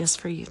 though, just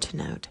for you to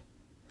note,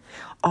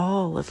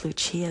 all of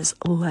Lucia's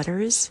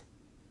letters,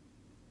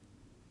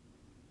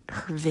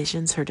 her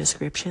visions, her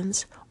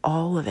descriptions,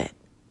 all of it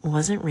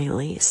wasn't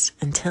released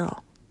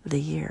until the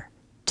year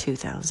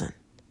 2000.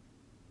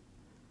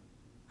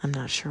 I'm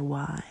not sure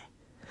why,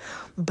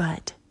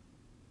 but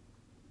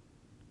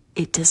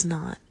it does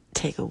not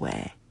take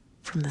away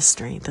from the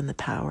strength and the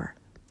power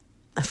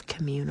of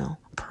communal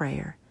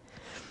prayer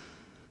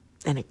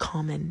and a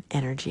common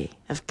energy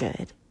of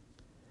good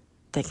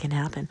that can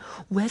happen.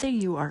 Whether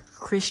you are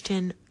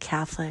Christian,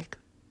 Catholic,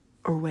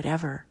 or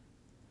whatever,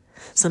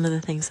 some of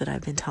the things that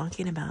I've been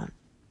talking about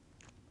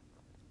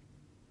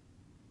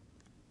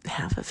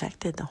have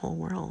affected the whole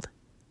world.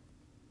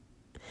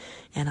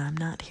 And I'm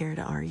not here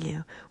to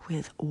argue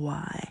with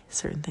why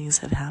certain things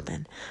have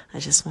happened. I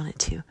just wanted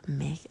to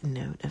make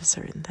note of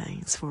certain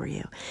things for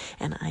you.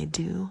 And I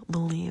do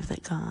believe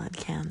that God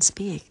can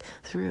speak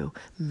through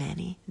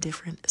many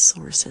different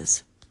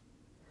sources.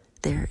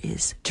 There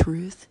is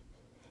truth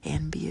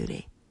and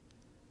beauty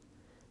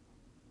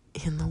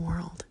in the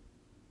world.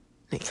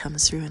 It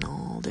comes through in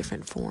all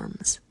different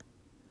forms.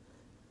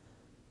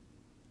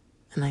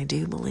 And I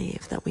do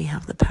believe that we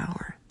have the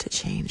power to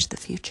change the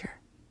future.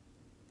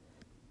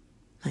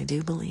 I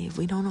do believe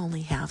we don't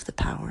only have the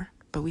power,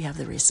 but we have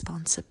the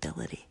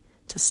responsibility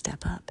to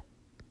step up.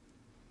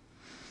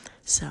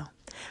 So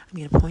I'm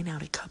going to point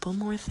out a couple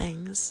more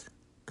things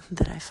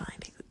that I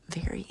find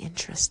very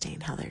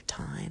interesting, how they're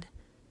tied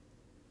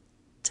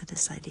to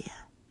this idea.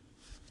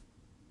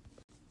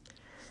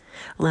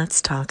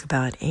 Let's talk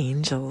about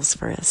angels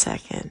for a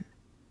second.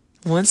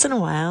 Once in a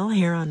while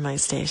here on my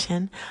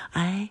station,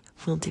 I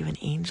will do an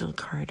angel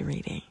card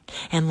reading.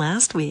 And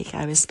last week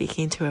I was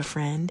speaking to a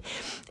friend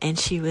and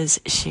she was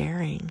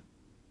sharing,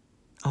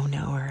 oh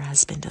no, her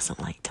husband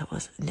doesn't like to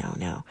listen.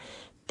 No,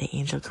 the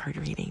angel card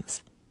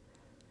readings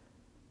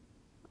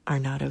are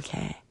not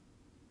okay.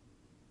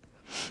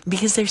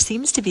 Because there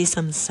seems to be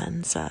some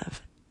sense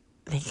of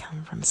they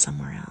come from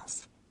somewhere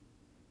else.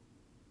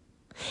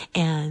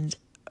 And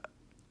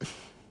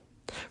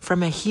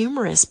from a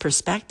humorous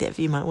perspective,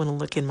 you might want to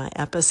look in my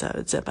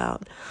episodes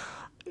about,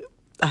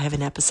 I have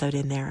an episode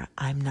in there,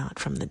 I'm not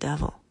from the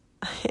devil.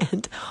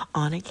 And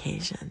on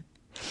occasion,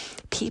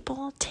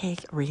 people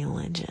take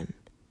religion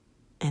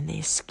and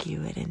they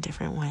skew it in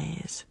different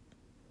ways.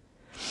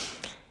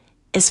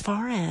 As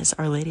far as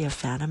Our Lady of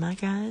Fatima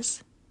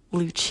goes,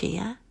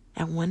 Lucia,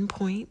 at one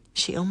point,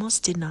 she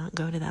almost did not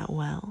go to that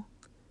well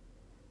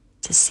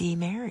to see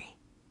Mary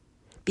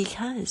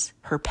because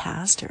her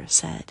pastor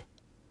said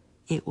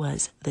it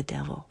was the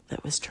devil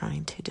that was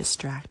trying to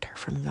distract her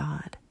from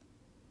God.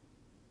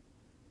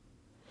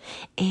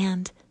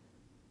 And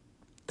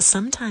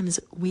sometimes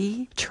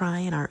we try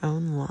in our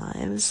own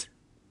lives,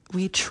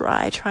 we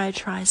try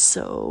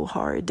so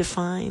hard to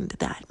find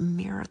that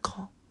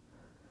miracle.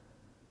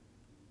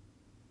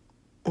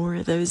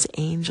 Or those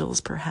angels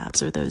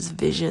perhaps, or those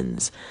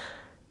visions.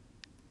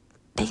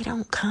 They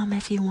don't come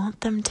if you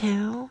want them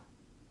to.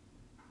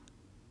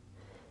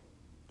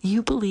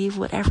 You believe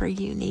whatever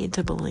you need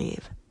to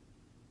believe.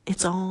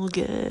 It's all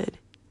good.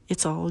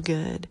 It's all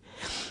good.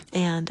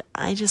 And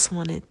I just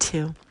wanted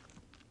to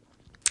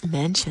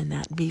mention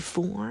that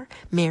before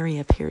Mary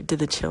appeared to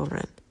the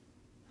children,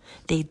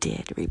 they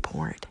did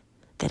report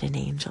that an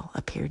angel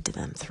appeared to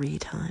them 3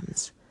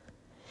 times.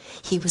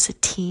 He was a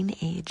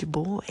teenage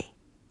boy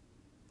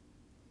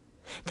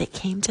that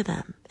came to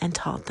them and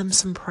taught them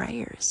some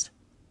prayers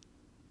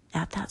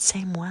at that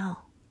same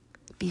well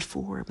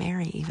before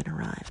Mary even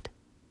arrived.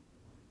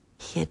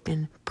 He had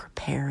been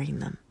preparing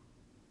them.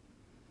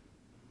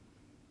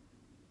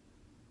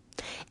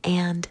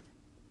 And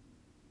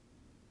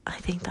I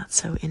think that's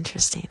so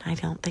interesting. I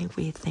don't think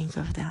we think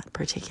of that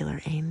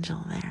particular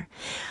angel there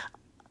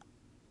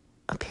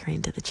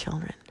appearing to the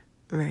children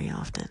very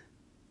often.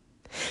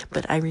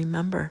 But I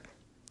remember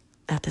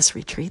at this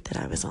retreat that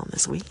I was on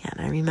this weekend,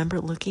 I remember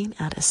looking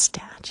at a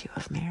statue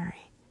of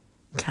Mary,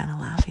 kind of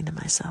laughing to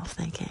myself,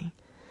 thinking,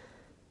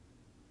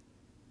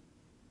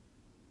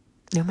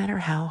 no matter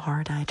how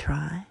hard I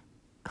try,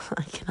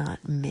 I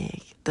cannot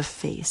make the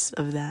face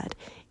of that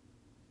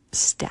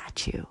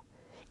statue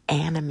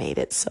animate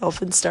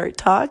itself and start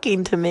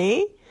talking to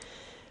me.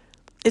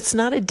 It's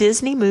not a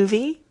Disney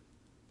movie.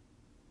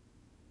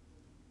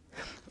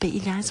 But you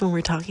guys, when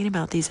we're talking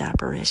about these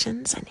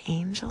apparitions and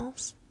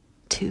angels,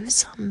 to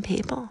some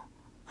people,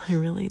 I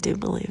really do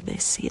believe they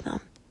see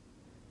them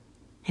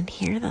and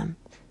hear them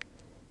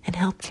and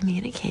help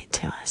communicate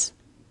to us.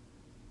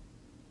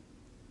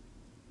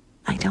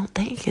 I don't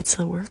think it's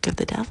the work of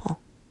the devil.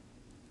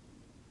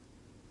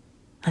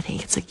 I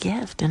think it's a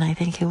gift, and I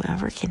think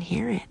whoever can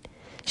hear it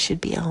should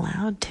be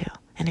allowed to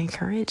and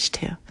encouraged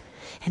to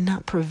and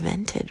not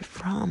prevented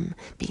from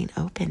being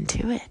open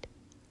to it.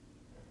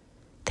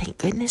 Thank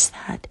goodness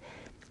that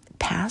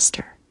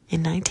pastor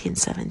in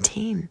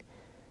 1917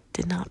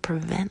 did not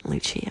prevent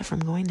Lucia from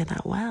going to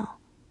that well.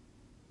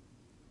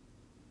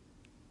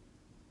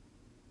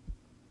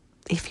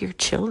 If your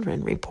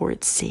children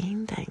report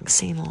seeing things,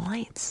 seeing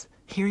lights,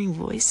 hearing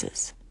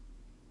voices,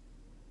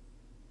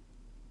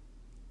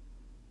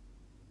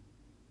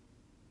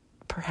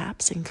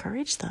 perhaps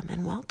encourage them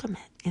and welcome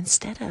it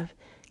instead of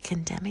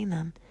condemning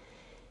them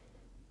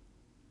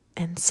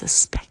and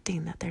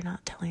suspecting that they're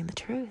not telling the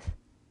truth.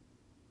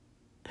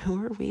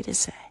 Who are we to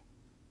say?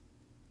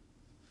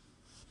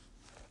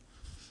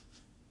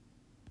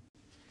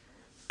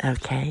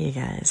 Okay, you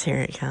guys, here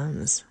it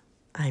comes.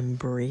 I'm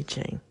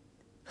breaching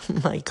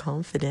my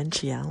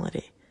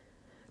confidentiality.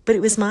 But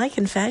it was my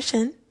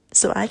confession,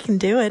 so I can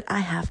do it. I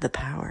have the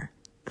power.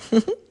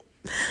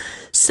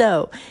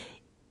 So,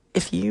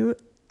 if you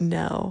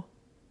know,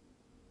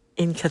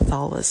 in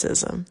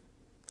Catholicism,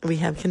 we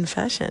have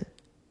confession.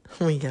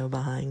 We go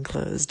behind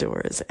closed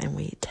doors and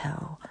we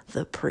tell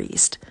the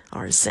priest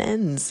our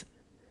sins.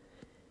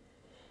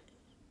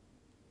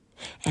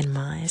 And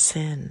my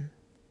sin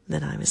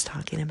that I was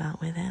talking about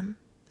with him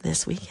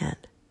this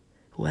weekend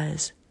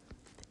was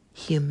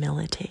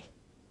humility.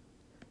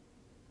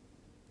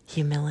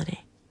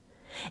 Humility.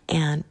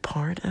 And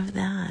part of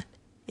that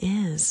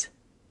is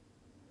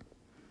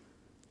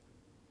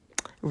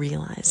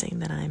realizing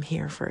that I'm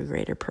here for a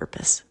greater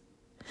purpose.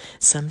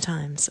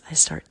 Sometimes I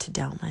start to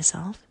doubt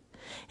myself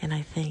and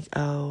I think,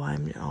 oh,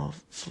 I'm all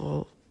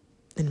full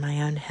in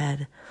my own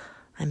head.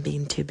 I'm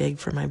being too big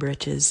for my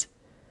britches.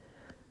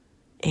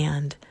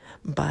 And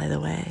by the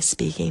way,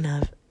 speaking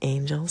of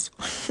angels,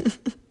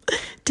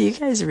 do you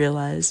guys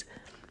realize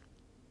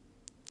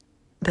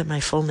that my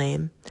full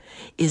name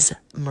is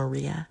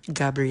Maria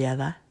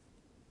Gabriela?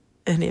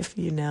 And if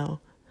you know,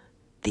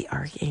 the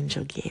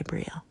Archangel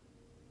Gabriel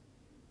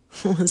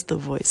was the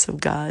voice of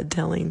God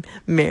telling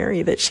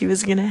Mary that she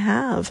was going to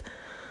have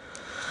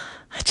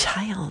a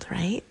child,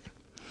 right?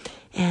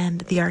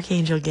 And the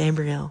Archangel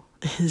Gabriel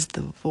is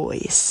the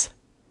voice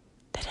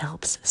that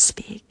helps us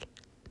speak.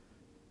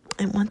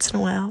 And once in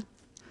a while,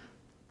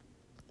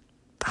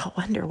 I'll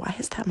wonder, why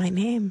is that my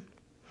name?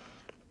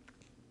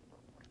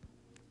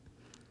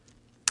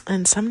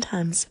 And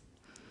sometimes,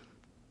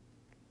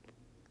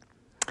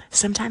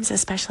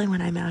 especially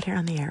when I'm out here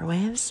on the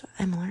airwaves,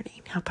 I'm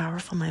learning how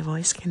powerful my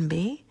voice can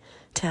be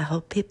to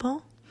help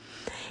people.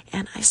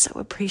 And I so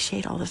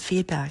appreciate all the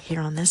feedback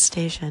here on this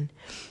station.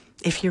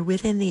 If you're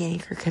within the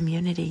Anchor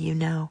community, you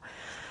know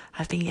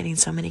I've been getting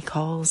so many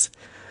calls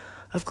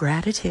of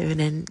gratitude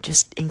and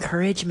just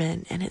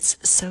encouragement, and it's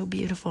so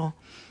beautiful.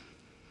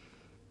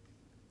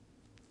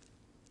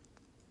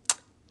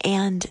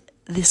 And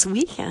this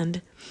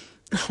weekend,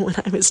 when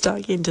I was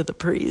talking to the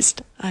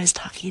priest, I was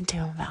talking to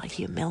him about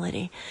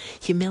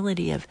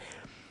humility of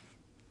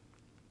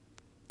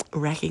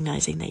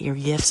recognizing that your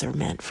gifts are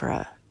meant for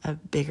a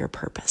bigger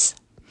purpose.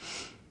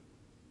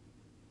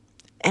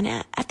 And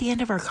at the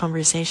end of our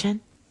conversation,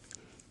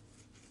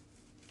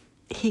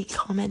 he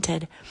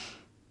commented,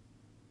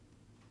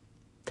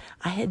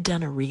 I had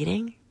done a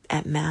reading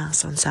at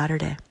Mass on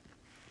Saturday.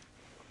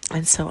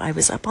 And so I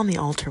was up on the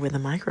altar with a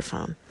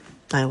microphone.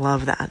 I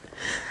love that.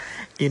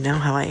 You know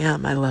how I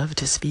am. I love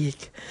to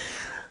speak,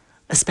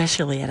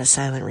 especially at a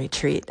silent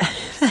retreat.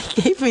 That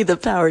gave me the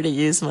power to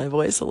use my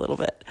voice a little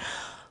bit.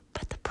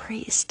 But the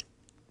priest,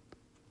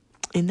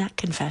 in that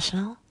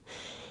confessional,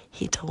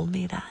 he told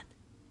me that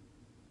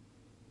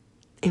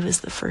it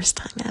was the first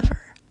time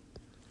ever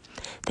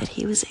that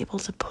he was able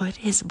to put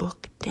his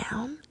book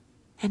down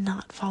and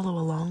not follow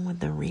along with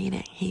the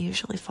reading. He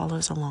usually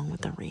follows along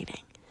with the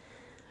reading.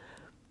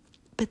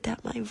 but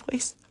that my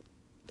voice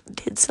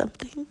did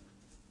something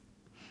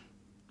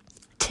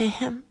to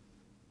him,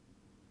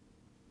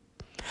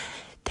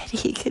 that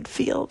he could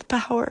feel the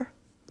power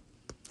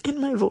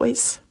in my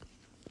voice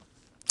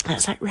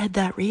as I read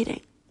that reading.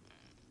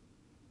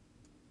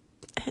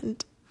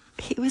 And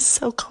he was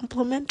so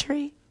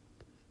complimentary.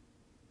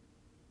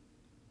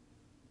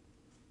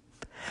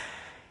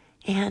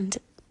 And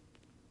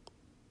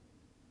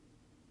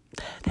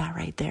that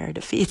right there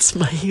defeats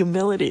my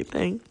humility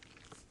thing.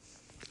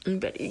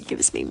 But it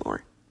gives me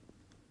more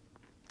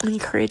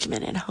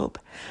encouragement and hope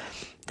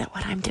that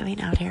what I'm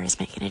doing out here is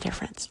making a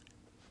difference.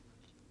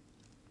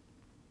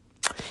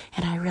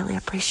 And I really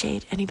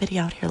appreciate anybody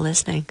out here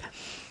listening.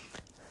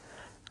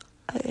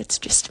 It's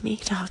just me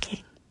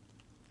talking.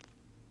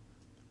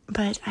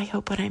 But I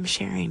hope what I'm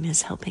sharing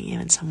is helping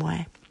you in some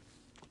way.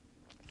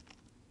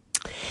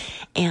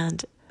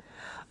 And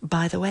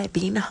by the way,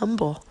 being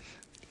humble,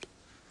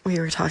 we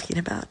were talking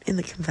about in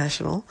the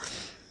confessional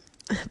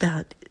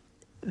about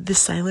the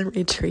silent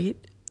retreat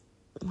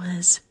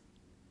was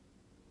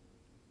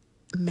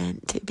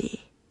meant to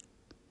be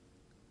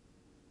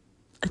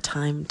a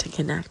time to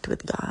connect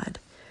with God,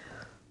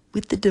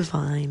 with the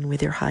divine,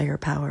 with your higher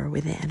power,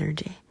 with the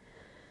energy.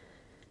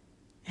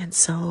 And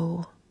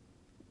so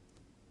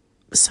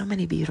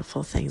many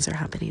beautiful things are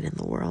happening in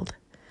the world.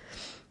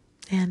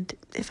 And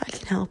if I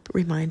can help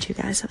remind you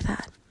guys of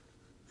that,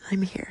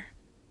 I'm here.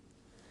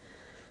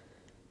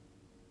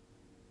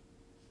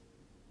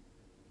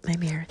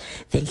 I'm here.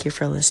 Thank you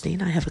for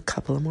listening. I have a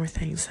couple of more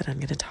things that I'm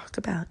going to talk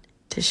about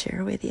to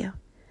share with you.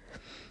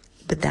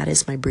 But that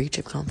is my breach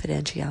of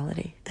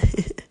confidentiality.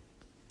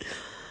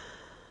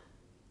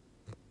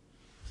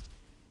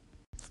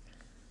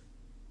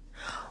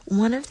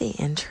 One of the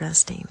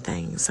interesting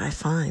things I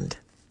find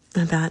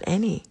about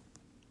any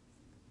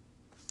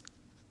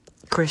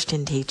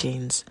Christian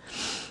teachings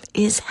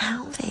is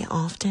how they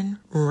often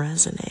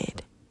resonate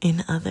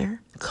in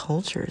other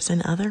cultures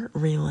and other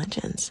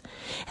religions.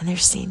 And there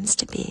seems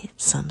to be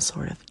some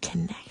sort of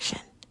connection.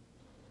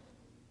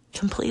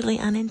 Completely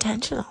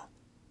unintentional.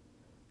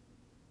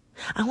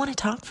 I want to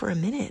talk for a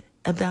minute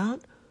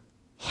about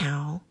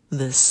how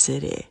the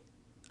city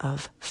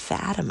of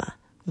Fatima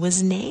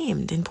was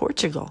named in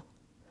Portugal.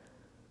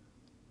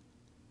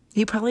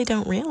 You probably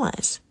don't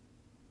realize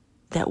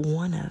that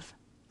one of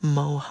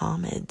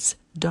Muhammad's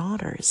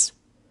daughters,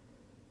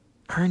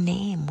 her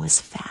name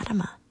was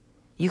Fatima.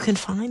 You can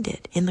find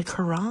it in the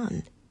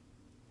Quran.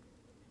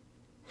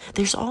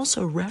 There's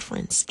also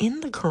reference in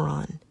the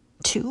Quran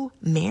to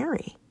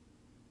Mary.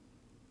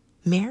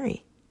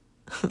 Mary,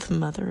 the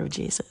mother of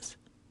Jesus.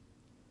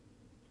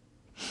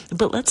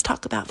 But let's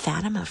talk about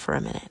Fatima for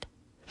a minute.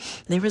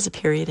 There was a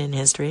period in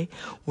history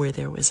where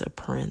there was a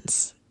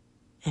prince,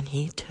 and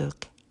he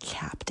took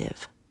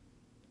captive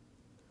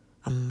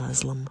a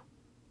Muslim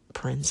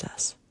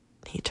princess.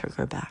 He took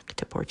her back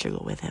to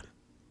Portugal with him,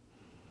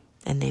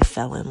 and they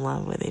fell in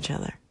love with each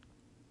other.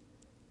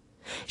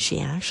 She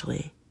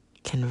actually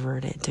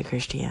converted to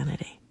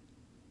Christianity.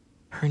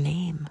 Her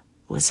name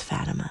was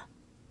Fatima.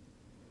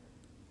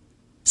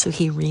 So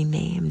he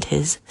renamed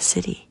his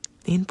city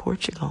in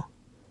Portugal.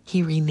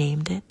 He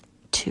renamed it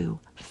to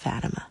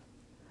Fatima.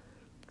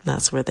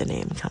 That's where the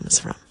name comes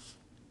from.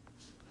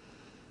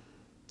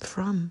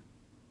 From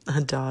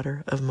a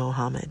daughter of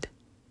Muhammad.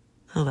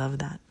 I love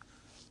that.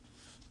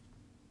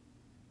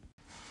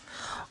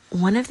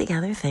 One of the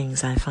other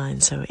things I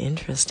find so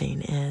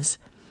interesting is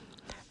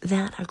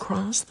that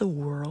across the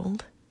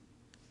world,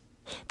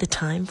 the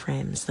time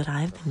frames that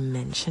I've been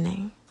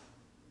mentioning,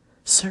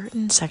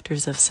 certain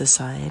sectors of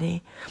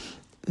society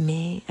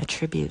may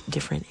attribute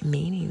different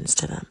meanings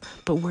to them,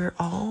 but we're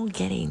all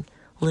getting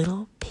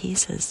little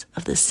pieces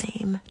of the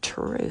same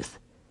truth.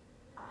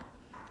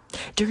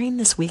 During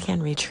this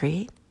weekend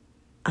retreat,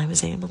 I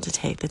was able to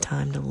take the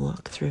time to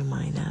look through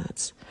my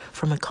notes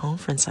from a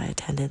conference I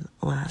attended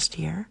last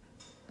year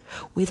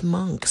with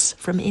monks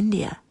from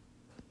India.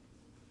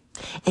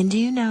 And do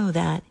you know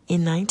that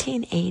in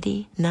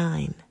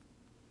 1989,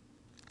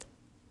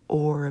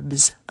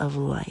 orbs of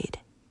light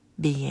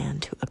began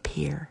to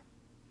appear?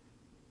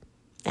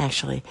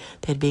 Actually,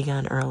 they'd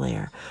begun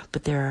earlier,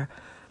 but there are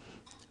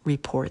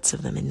reports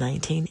of them in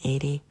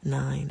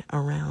 1989,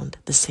 around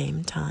the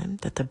same time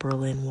that the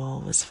Berlin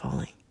Wall was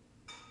falling,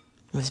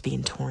 was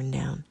being torn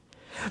down.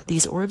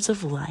 These orbs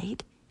of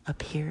light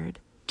appeared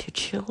to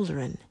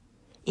children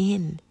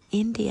in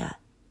India,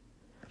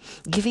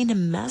 giving a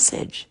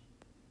message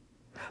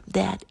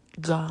that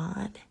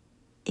God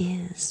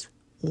is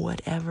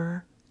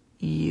whatever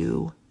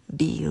you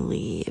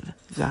believe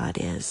God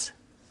is.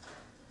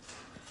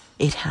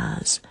 It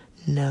has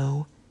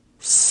no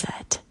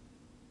set,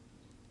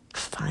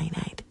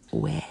 finite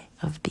way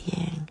of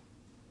being.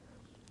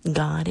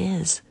 God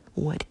is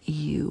what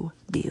you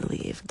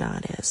believe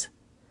God is.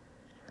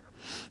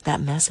 That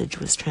message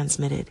was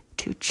transmitted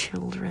to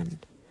children.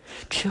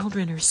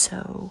 Children are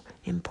so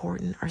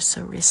important, are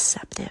so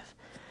receptive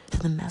to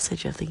the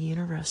message of the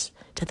universe,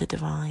 to the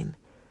divine.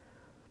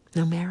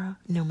 No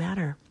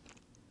matter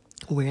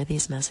where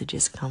these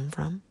messages come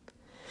from,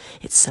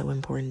 It's so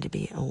important to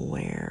be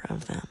aware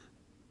of them.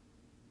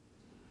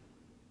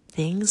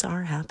 Things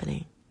are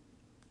happening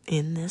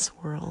in this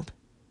world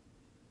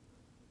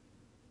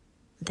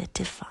that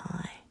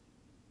defy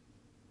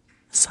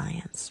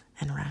science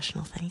and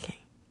rational thinking.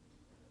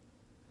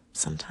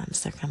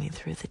 Sometimes they're coming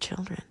through the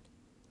children.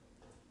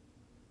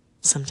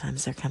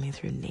 Sometimes they're coming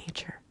through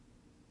nature.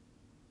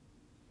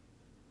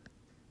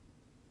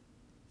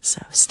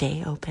 So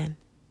stay open.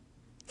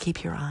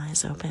 Keep your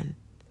eyes open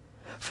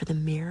for the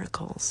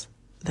miracles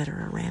that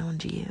are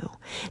around you.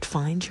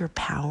 Find your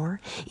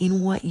power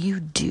in what you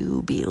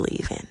do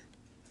believe in.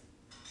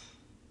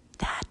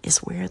 That is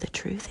where the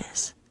truth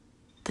is.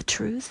 The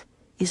truth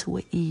is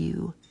what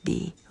you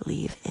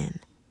believe in.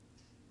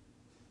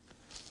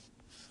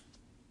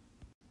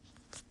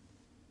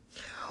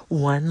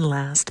 One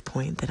last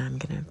point that I'm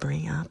going to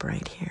bring up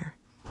right here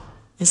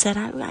is that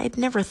I'd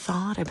never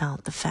thought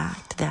about the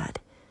fact that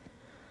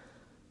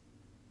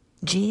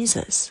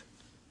Jesus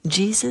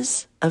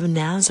of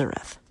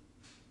Nazareth,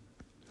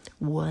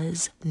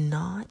 was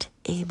not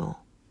able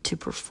to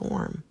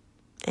perform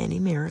any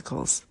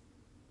miracles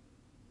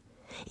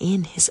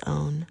in his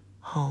own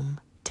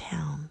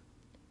hometown.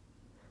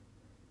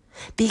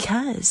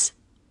 Because,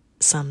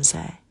 some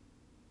say,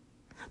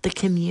 the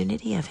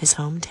community of his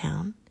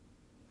hometown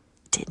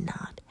did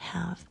not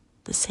have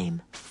the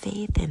same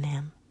faith in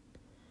him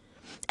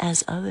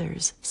as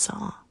others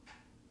saw.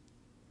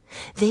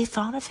 They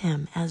thought of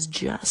him as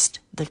just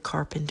the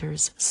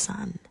carpenter's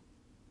son.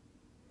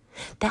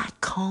 That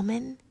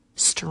common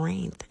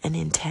strength and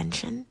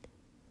intention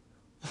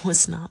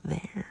was not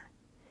there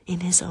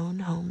in his own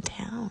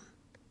hometown.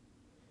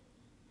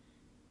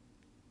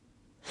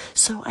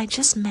 So I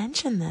just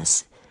mention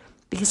this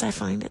because I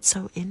find it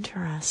so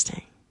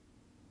interesting.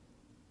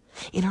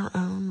 In our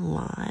own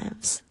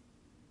lives,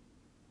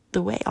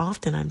 the way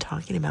often I'm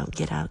talking about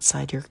get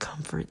outside your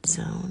comfort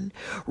zone,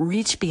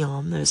 reach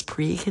beyond those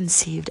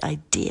preconceived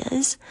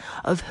ideas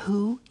of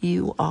who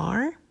you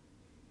are.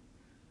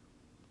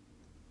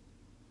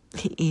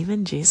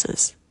 Even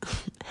Jesus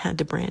had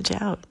to branch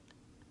out.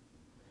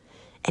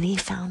 And he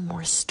found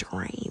more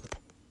strength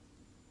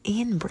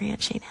in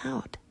branching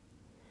out.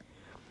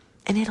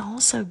 And it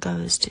also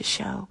goes to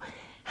show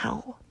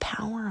how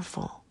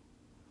powerful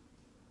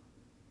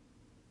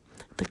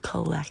the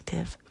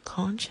collective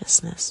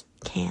consciousness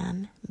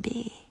can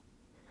be.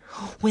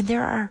 When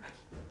there are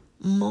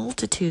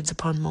multitudes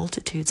upon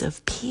multitudes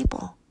of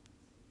people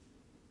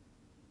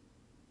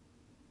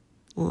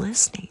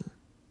listening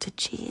to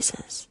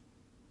Jesus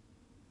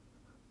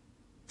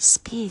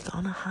speak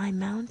on a high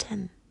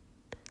mountain,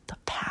 the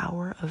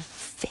power of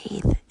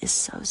faith is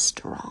so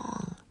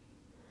strong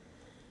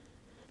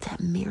that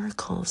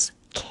miracles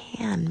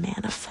can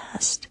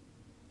manifest.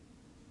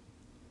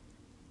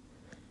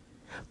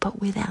 But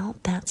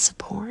without that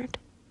support,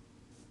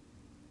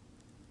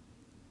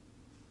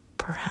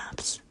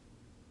 perhaps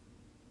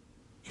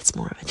it's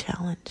more of a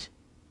challenge.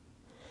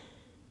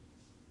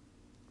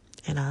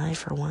 And I,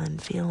 for one,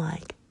 feel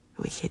like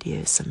we could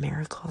use some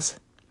miracles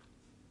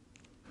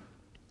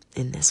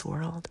in this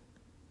world.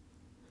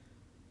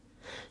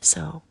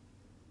 So,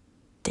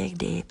 dig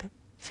deep,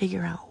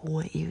 figure out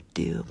what you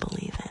do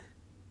believe in,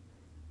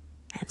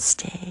 and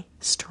stay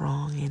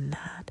strong in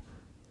that.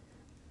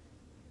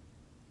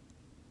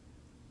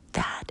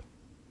 That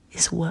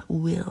is what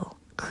will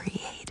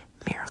create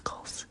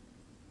miracles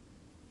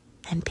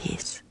and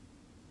peace.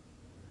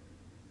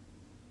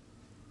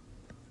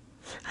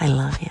 I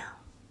love you.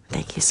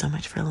 Thank you so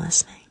much for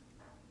listening.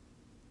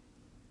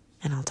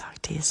 And I'll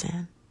talk to you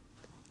soon.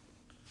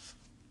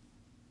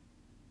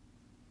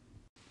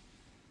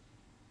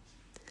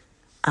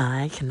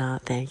 I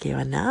cannot thank you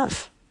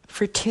enough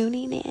for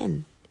tuning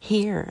in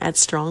here at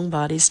Strong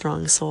Body,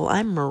 Strong Soul.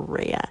 I'm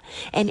Maria,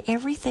 and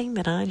everything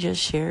that I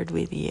just shared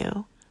with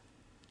you,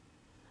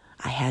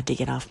 I had to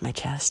get off my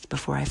chest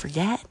before I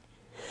forget,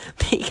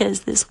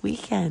 because this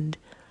weekend,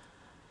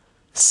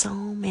 so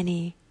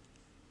many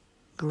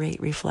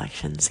great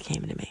reflections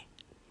came to me.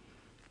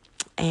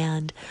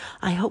 And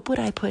I hope what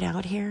I put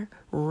out here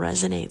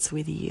resonates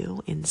with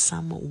you in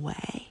some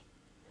way.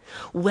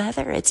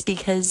 Whether it's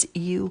because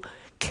you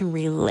can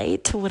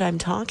relate to what I'm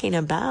talking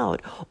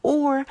about,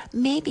 or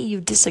maybe you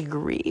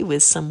disagree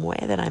with some way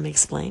that I'm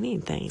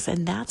explaining things,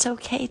 and that's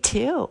okay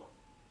too.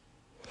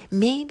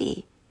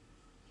 Maybe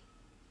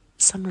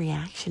some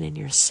reaction in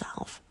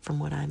yourself from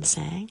what I'm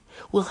saying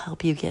will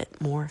help you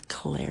get more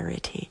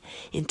clarity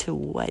into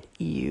what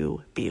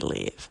you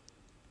believe.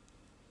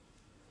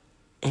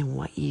 And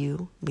what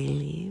you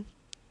believe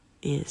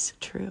is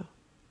true.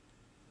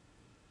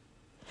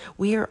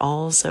 We are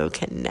all so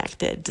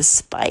connected,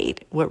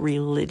 despite what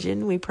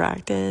religion we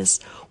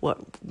practice, what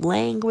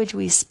language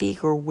we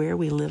speak, or where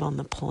we live on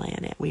the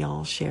planet. We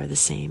all share the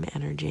same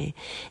energy,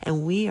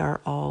 and we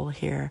are all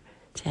here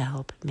to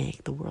help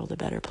make the world a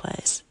better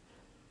place.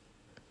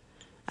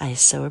 I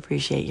so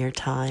appreciate your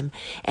time,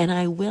 and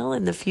I will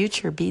in the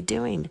future be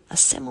doing a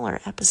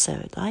similar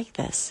episode like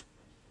this,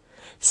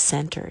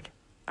 centered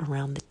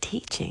around the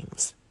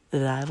teachings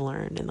that I've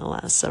learned in the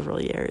last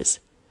several years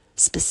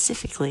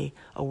specifically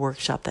a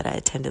workshop that I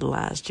attended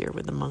last year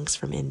with the monks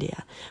from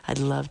India. I'd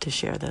love to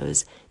share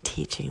those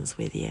teachings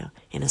with you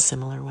in a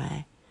similar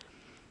way.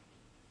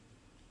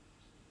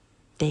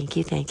 Thank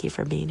you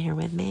for being here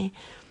with me.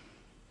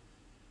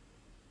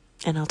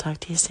 And I'll talk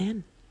to you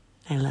soon.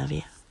 I love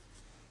you.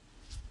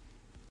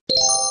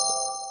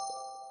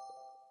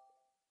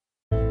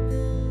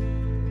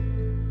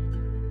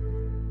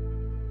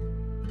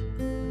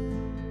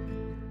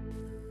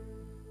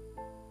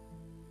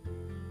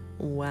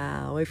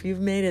 Wow, if you've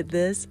made it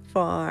this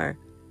far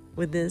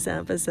with this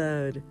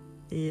episode,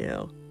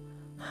 you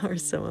are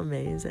so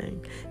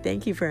amazing.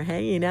 Thank you for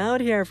hanging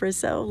out here for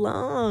so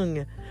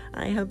long.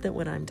 I hope that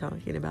what I'm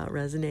talking about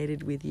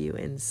resonated with you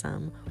in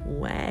some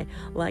way.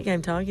 Like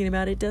I'm talking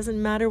about, it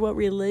doesn't matter what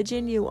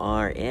religion you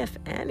are, if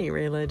any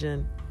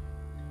religion.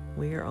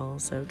 We are all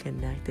so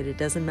connected. It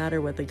doesn't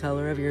matter what the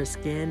color of your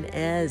skin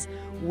is,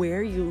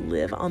 where you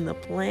live on the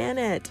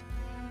planet,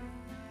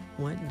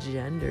 what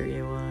gender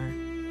you are.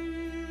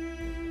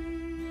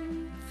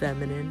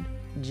 Feminine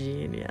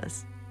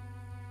genius.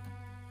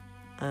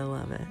 I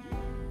love it.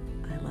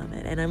 I love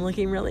it. And I'm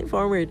looking really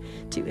forward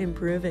to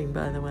improving,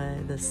 by the way,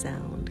 the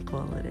sound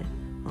quality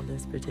on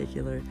this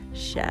particular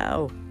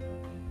show.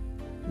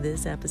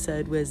 This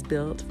episode was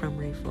built from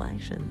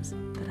reflections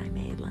that I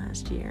made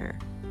last year.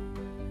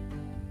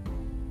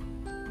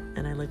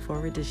 And I look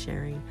forward to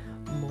sharing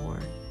more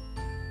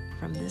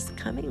from this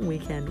coming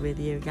weekend with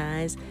you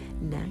guys.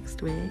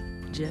 Next week,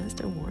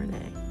 just a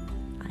warning,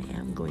 I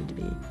am going to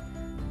be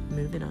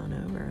moving on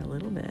over a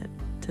little bit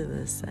to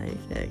the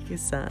psychic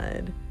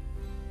side.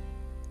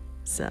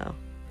 So,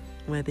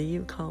 whether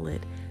you call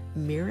it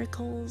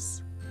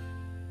miracles,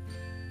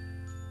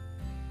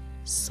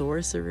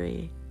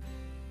 sorcery,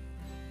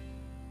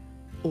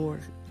 or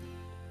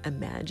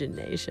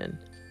imagination,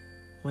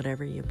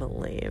 whatever you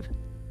believe,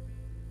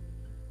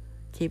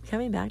 keep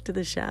coming back to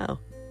the show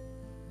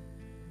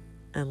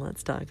and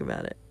let's talk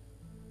about it.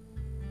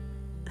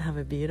 Have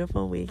a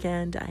beautiful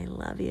weekend. I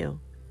love you.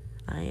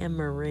 I am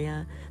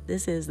Maria.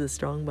 This is the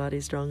Strong Body,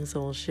 Strong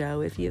Soul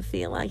show. If you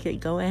feel like it,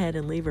 go ahead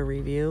and leave a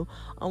review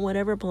on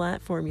whatever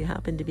platform you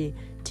happen to be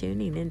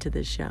tuning into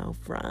the show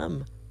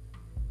from.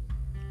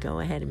 Go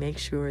ahead and make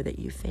sure that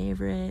you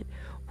favorite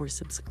or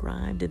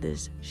subscribe to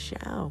this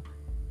show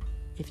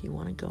if you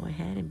want to go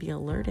ahead and be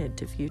alerted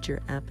to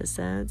future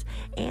episodes.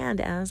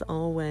 And as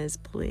always,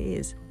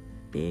 please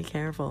be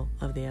careful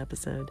of the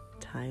episode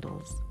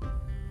titles.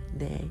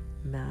 They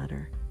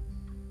matter.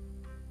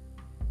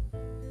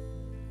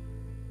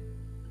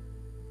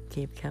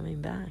 Keep coming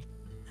back.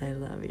 I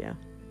love you.